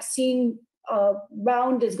new vaccine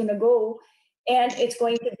round is going to go, and it's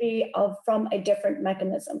going to be from a different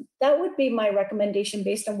mechanism. That would be my recommendation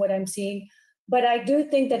based on what I'm seeing. But I do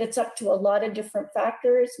think that it's up to a lot of different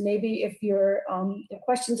factors. Maybe if the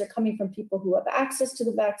questions are coming from people who have access to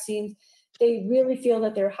the vaccines, they really feel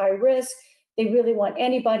that they're high risk. They really want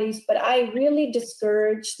antibodies, but I really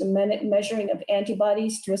discourage the measuring of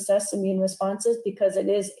antibodies to assess immune responses because it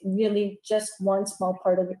is really just one small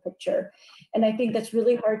part of the picture. And I think that's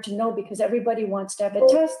really hard to know because everybody wants to have a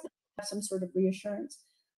test, have some sort of reassurance.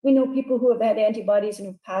 We know people who have had antibodies and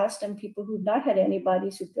have passed and people who've not had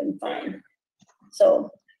antibodies who've been fine.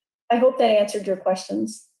 So I hope that answered your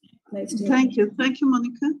questions. Nice to Thank you. Thank you,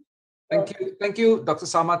 Monica. Thank you, Dr.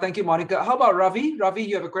 Sama. Thank you, Monica. How about Ravi? Ravi,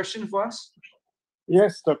 you have a question for us?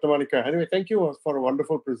 Yes, Dr. Monica. Anyway, thank you for a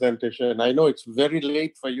wonderful presentation. I know it's very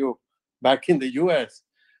late for you back in the US,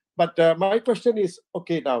 but my question is,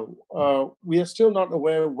 okay, now we are still not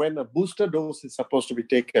aware when a booster dose is supposed to be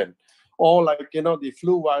taken, or like, the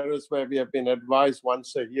flu virus where we have been advised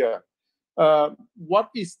once a year. What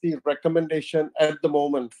is the recommendation at the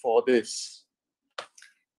moment for this?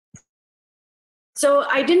 So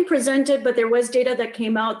I didn't present it, but there was data that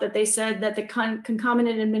came out that they said that the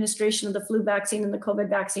concomitant administration of the flu vaccine and the COVID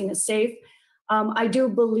vaccine is safe. I do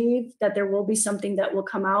believe that there will be something that will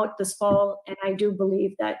come out this fall, and I do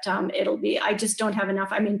believe that it'll be, I just don't have enough.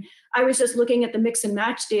 I mean, I was just looking at the mix and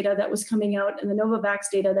match data that was coming out and the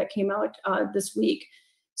Novavax data that came out this week.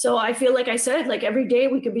 So I feel like I said, like every day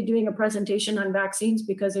we could be doing a presentation on vaccines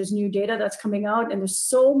because there's new data that's coming out and there's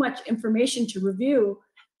so much information to review.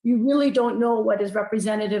 You really don't know what is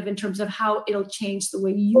representative in terms of how it'll change the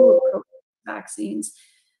way you approach vaccines.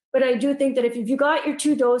 But I do think that if you got your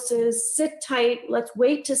 2 doses, sit tight, let's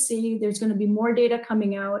wait to see. There's going to be more data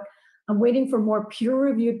coming out. I'm waiting for more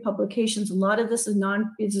peer-reviewed publications. A lot of this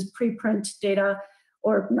is preprint data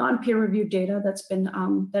or non-peer-reviewed data that's been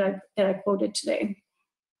that I quoted today.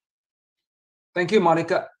 Thank you,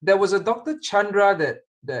 Monica. There was a Dr. Chandra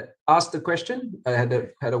that asked the question. I had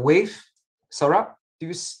a wave. Sarah?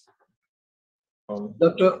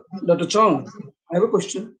 Dr. Chong, I have a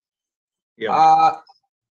question. Yeah.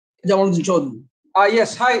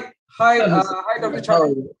 Yes. Hi, Dr.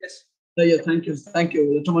 Chong. Yes. Yeah, thank you,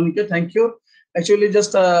 Dr. Monica. Thank you. Actually,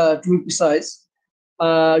 just to be precise,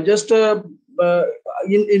 in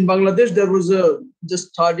Bangladesh there was a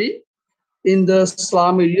study in the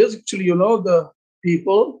slum areas. Actually, the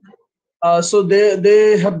people. So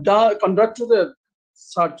they have conducted a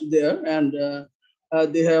search there and.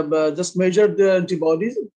 They have just measured the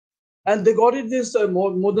antibodies, and they got it. This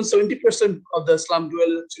more than 70% of the slum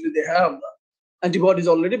dwellers actually they have antibodies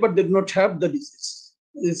already, but they do not have the disease.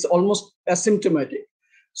 It's almost asymptomatic.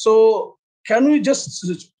 So can we just?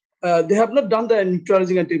 They have not done the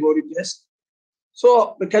neutralizing antibody test.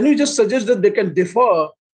 So can we just suggest that they can defer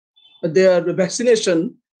their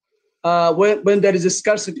vaccination when there is a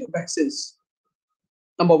scarcity of vaccines?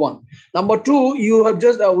 Number one. Number two,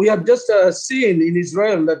 we have just seen in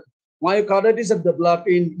Israel that myocarditis have developed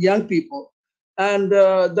in young people, and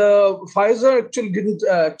the Pfizer actually didn't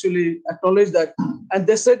acknowledge that, and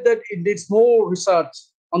they said that it needs more research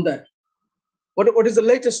on that. What is the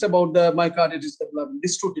latest about the myocarditis development?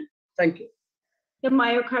 This two. Thank you. The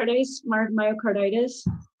myocarditis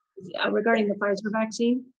regarding the Pfizer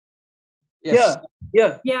vaccine. Yes.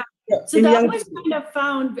 Yeah. So that was kind of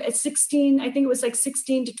found at 16, I think it was like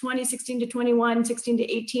 16 to 20, 16 to 21, 16 to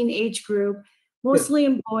 18 age group, mostly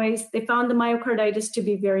in boys. They found the myocarditis to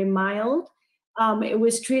be very mild. It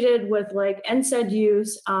was treated with like NSAID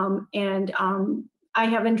use, and I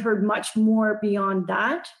haven't heard much more beyond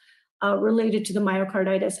that related to the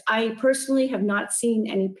myocarditis. I personally have not seen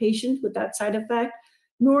any patient with that side effect,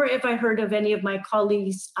 nor have I heard of any of my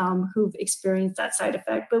colleagues who've experienced that side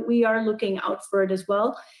effect, but we are looking out for it as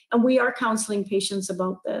well. And we are counseling patients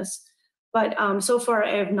about this. But so far,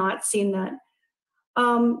 I have not seen that.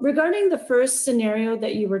 Regarding the first scenario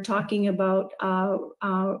that you were talking about,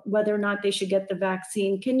 whether or not they should get the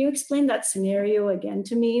vaccine, can you explain that scenario again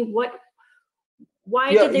to me?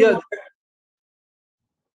 Why did they want?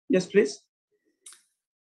 Yes, please.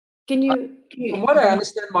 Can you? From what I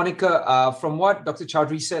understand, Monica, from what Dr.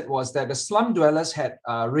 Chaudhry said was that the slum dwellers had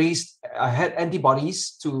had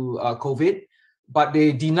antibodies to COVID, but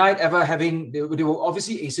they denied ever having. They were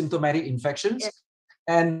obviously asymptomatic infections,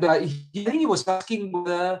 and I think he was asking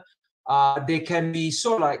whether they can be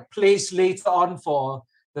sort of like placed later on for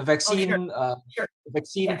the vaccine,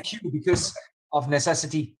 vaccine queue because of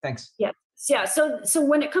necessity. Thanks. Yeah. So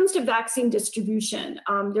when it comes to vaccine distribution,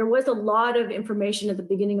 there was a lot of information at the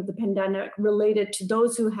beginning of the pandemic related to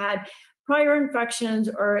those who had prior infections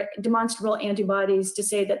or demonstrable antibodies to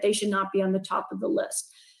say that they should not be on the top of the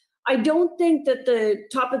list. I don't think that the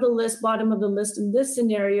top of the list, bottom of the list in this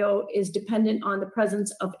scenario is dependent on the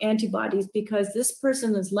presence of antibodies because this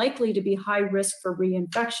person is likely to be high risk for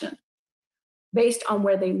reinfection based on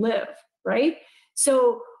where they live, right?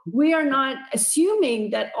 So we are not assuming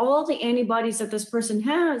that all the antibodies that this person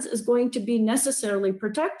has is going to be necessarily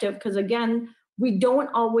protective, because again, we don't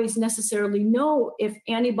always necessarily know if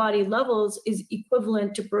antibody levels is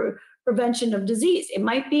equivalent to prevention of disease. It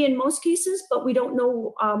might be in most cases, but we don't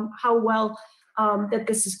know how well that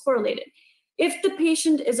this is correlated. If the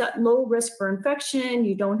patient is at low risk for infection,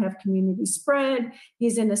 you don't have community spread,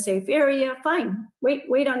 he's in a safe area, fine,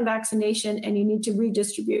 wait on vaccination, and you need to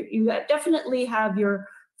redistribute. You definitely have your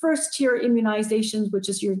first tier immunizations, which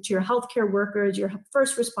is your healthcare workers, your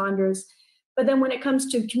first responders. But then when it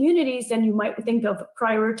comes to communities, then you might think of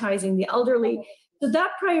prioritizing the elderly. So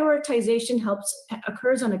that prioritization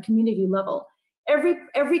occurs on a community level.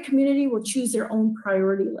 Every community will choose their own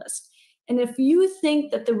priority list. And if you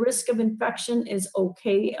think that the risk of infection is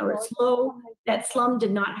okay or it's low, that slum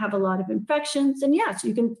did not have a lot of infections, then yes,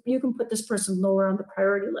 you can put this person lower on the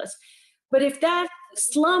priority list. But if that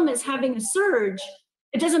slum is having a surge,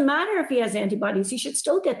 it doesn't matter if he has antibodies, he should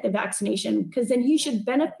still get the vaccination, because then he should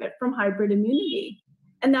benefit from hybrid immunity.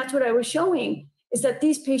 And that's what I was showing, is that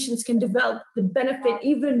these patients can develop the benefit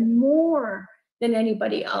even more than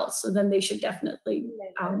anybody else. So then they should definitely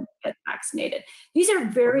get vaccinated. These are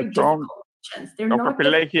very difficult questions. They're Dr. not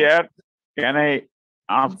Pillai here. Can I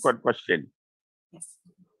ask one question?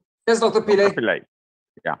 Yes, Dr. Pillai. Dr. Pillai.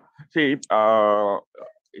 Yeah. See,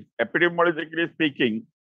 epidemiologically speaking,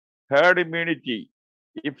 herd immunity,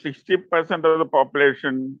 if 60% of the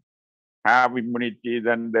population have immunity,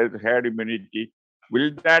 then there's herd immunity.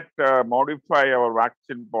 Will that modify our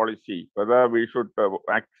vaccine policy, whether we should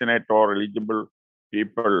vaccinate all eligible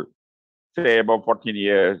people, say above 14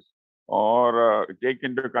 years, or take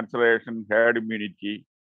into consideration herd immunity?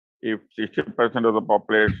 If 60% of the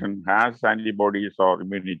population has antibodies or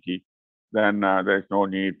immunity, then there's no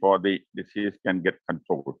need for the disease can get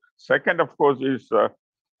controlled. Second, of course, is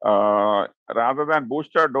rather than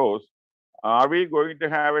booster dose, are we going to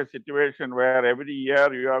have a situation where every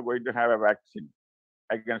year you are going to have a vaccine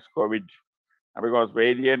against COVID? Because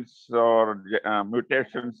variants or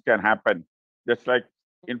mutations can happen, just like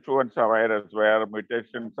influenza virus, where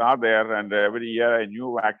mutations are there, and every year a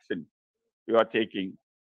new vaccine you are taking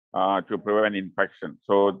to prevent infection.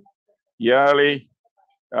 So yearly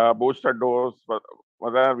booster dose,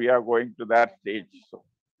 whether we are going to that stage. So,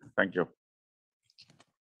 thank you.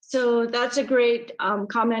 So that's a great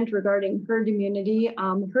comment regarding herd immunity.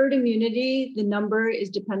 Herd immunity, the number is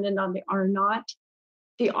dependent on the R naught.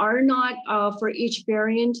 The R naught for each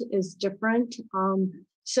variant is different.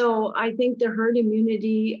 So I think the herd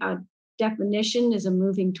immunity definition is a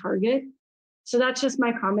moving target. So that's just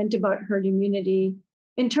my comment about herd immunity.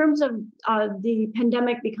 In terms of the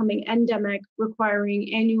pandemic becoming endemic,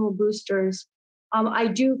 requiring annual boosters, I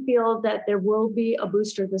do feel that there will be a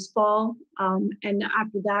booster this fall. And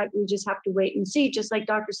after that, we just have to wait and see, just like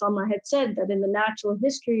Dr. Salma had said, that in the natural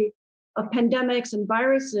history of pandemics and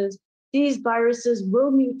viruses, these viruses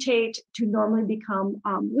will mutate to normally become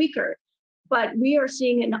weaker. But we are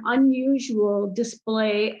seeing an unusual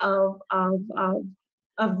display of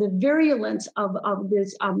the virulence of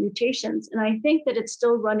these mutations. And I think that it's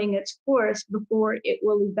still running its course before it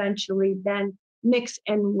will eventually then mix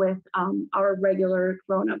in with our regular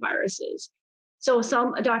coronaviruses. So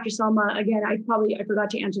Dr. Salma, again, I forgot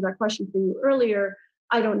to answer that question for you earlier.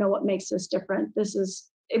 I don't know what makes this different.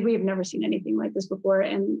 We have never seen anything like this before.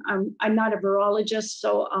 And I'm not a virologist,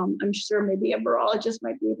 so I'm sure maybe a virologist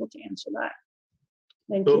might be able to answer that.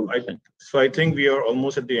 Thank you. So I think we are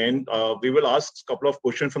almost at the end. We will ask a couple of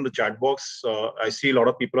questions from the chat box. I see a lot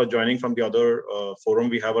of people are joining from the other forum.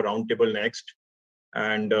 We have a roundtable next.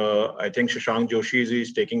 And I think Shashank Joshi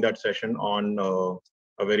is taking that session on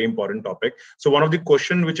a very important topic. So one of the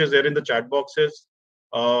questions which is there in the chat box is,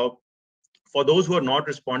 for those who are not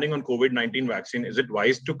responding on COVID-19 vaccine, is it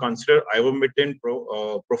wise to consider ivermectin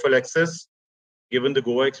prophylaxis given the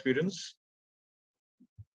Goa experience?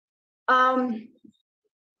 I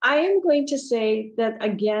am going to say that,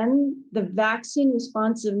 again, the vaccine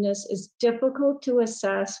responsiveness is difficult to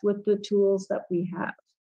assess with the tools that we have.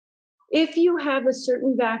 If you have a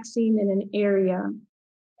certain vaccine in an area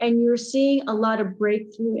and you're seeing a lot of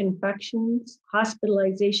breakthrough infections,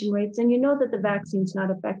 hospitalization rates, then you know that the vaccine's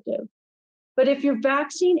not effective. But if your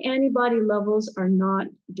vaccine antibody levels are not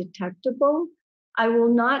detectable, I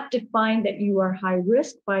will not define that you are high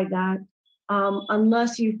risk by that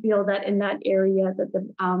unless you feel that in that area that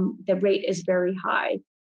the rate is very high.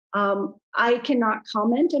 I cannot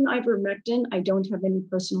comment on ivermectin. I don't have any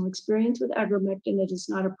personal experience with ivermectin. It is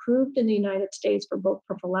not approved in the United States for both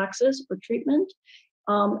prophylaxis or treatment.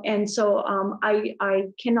 And so I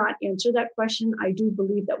cannot answer that question. I do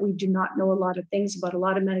believe that we do not know a lot of things about a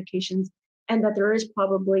lot of medications, and that there is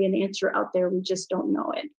probably an answer out there. We just don't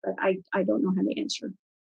know it, but I don't know how to answer.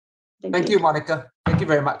 Thank you, Monica. Thank you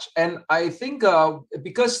very much. And I think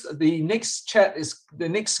because the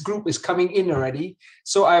next group is coming in already,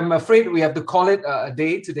 so I'm afraid we have to call it a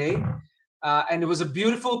day today. And it was a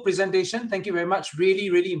beautiful presentation. Thank you very much. Really,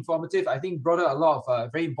 really informative. I think brought out a lot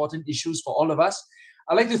of very important issues for all of us.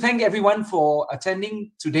 I'd like to thank everyone for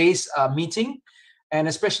attending today's meeting, and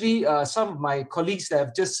especially some of my colleagues that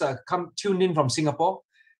have just tuned in from Singapore.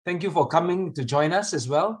 Thank you for coming to join us as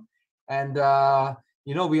well. And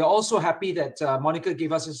we are also happy that Monica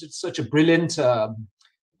gave us such a brilliant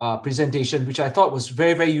presentation, which I thought was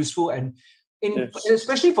very, very useful. And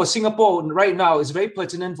especially for Singapore right now, it's very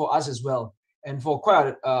pertinent for us as well. And for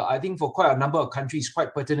I think for quite a number of countries,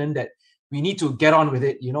 quite pertinent that we need to get on with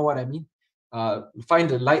it. You know what I mean? Find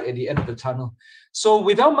the light at the end of the tunnel. So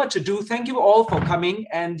without much ado, thank you all for coming.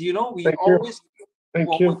 And, we always look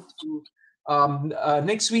forward to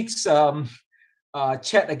next week's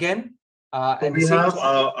chat again.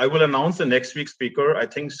 I will announce the next week's speaker. I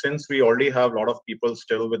think since we already have a lot of people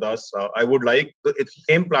still with us, I would like it's the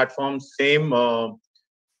same platform, same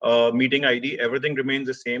meeting ID. Everything remains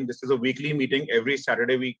the same. This is a weekly meeting. Every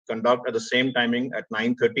Saturday we conduct at the same timing at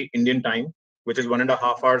 9:30 Indian time, which is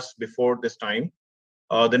 1.5 hours before this time.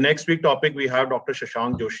 The next week topic, we have Dr.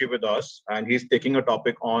 Shashank Joshi with us, and he's taking a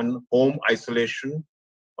topic on home isolation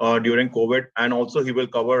during COVID, and also he will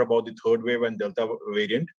cover about the third wave and Delta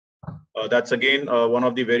variant. That's again one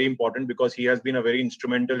of the very important, because he has been a very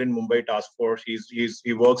instrumental in Mumbai task force.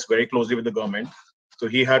 He works very closely with the government, so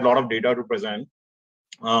he had a lot of data to present.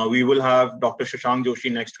 We will have Dr. Shashank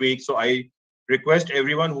Joshi next week. So I request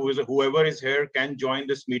everyone whoever is here can join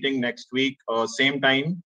this meeting next week, same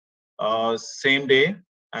time, same day,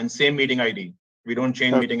 and same meeting ID. We don't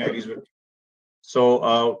change meeting IDs.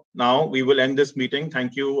 So now we will end this meeting.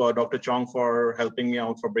 Thank you, Dr. Chong, for helping me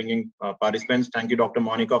out, for bringing participants. Thank you, Dr.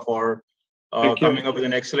 Monica, for coming up with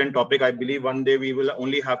an excellent topic. I believe one day we will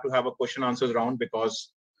only have to have a question answers round,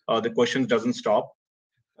 because the questions doesn't stop.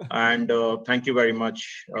 And thank you very much.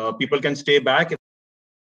 People can stay back.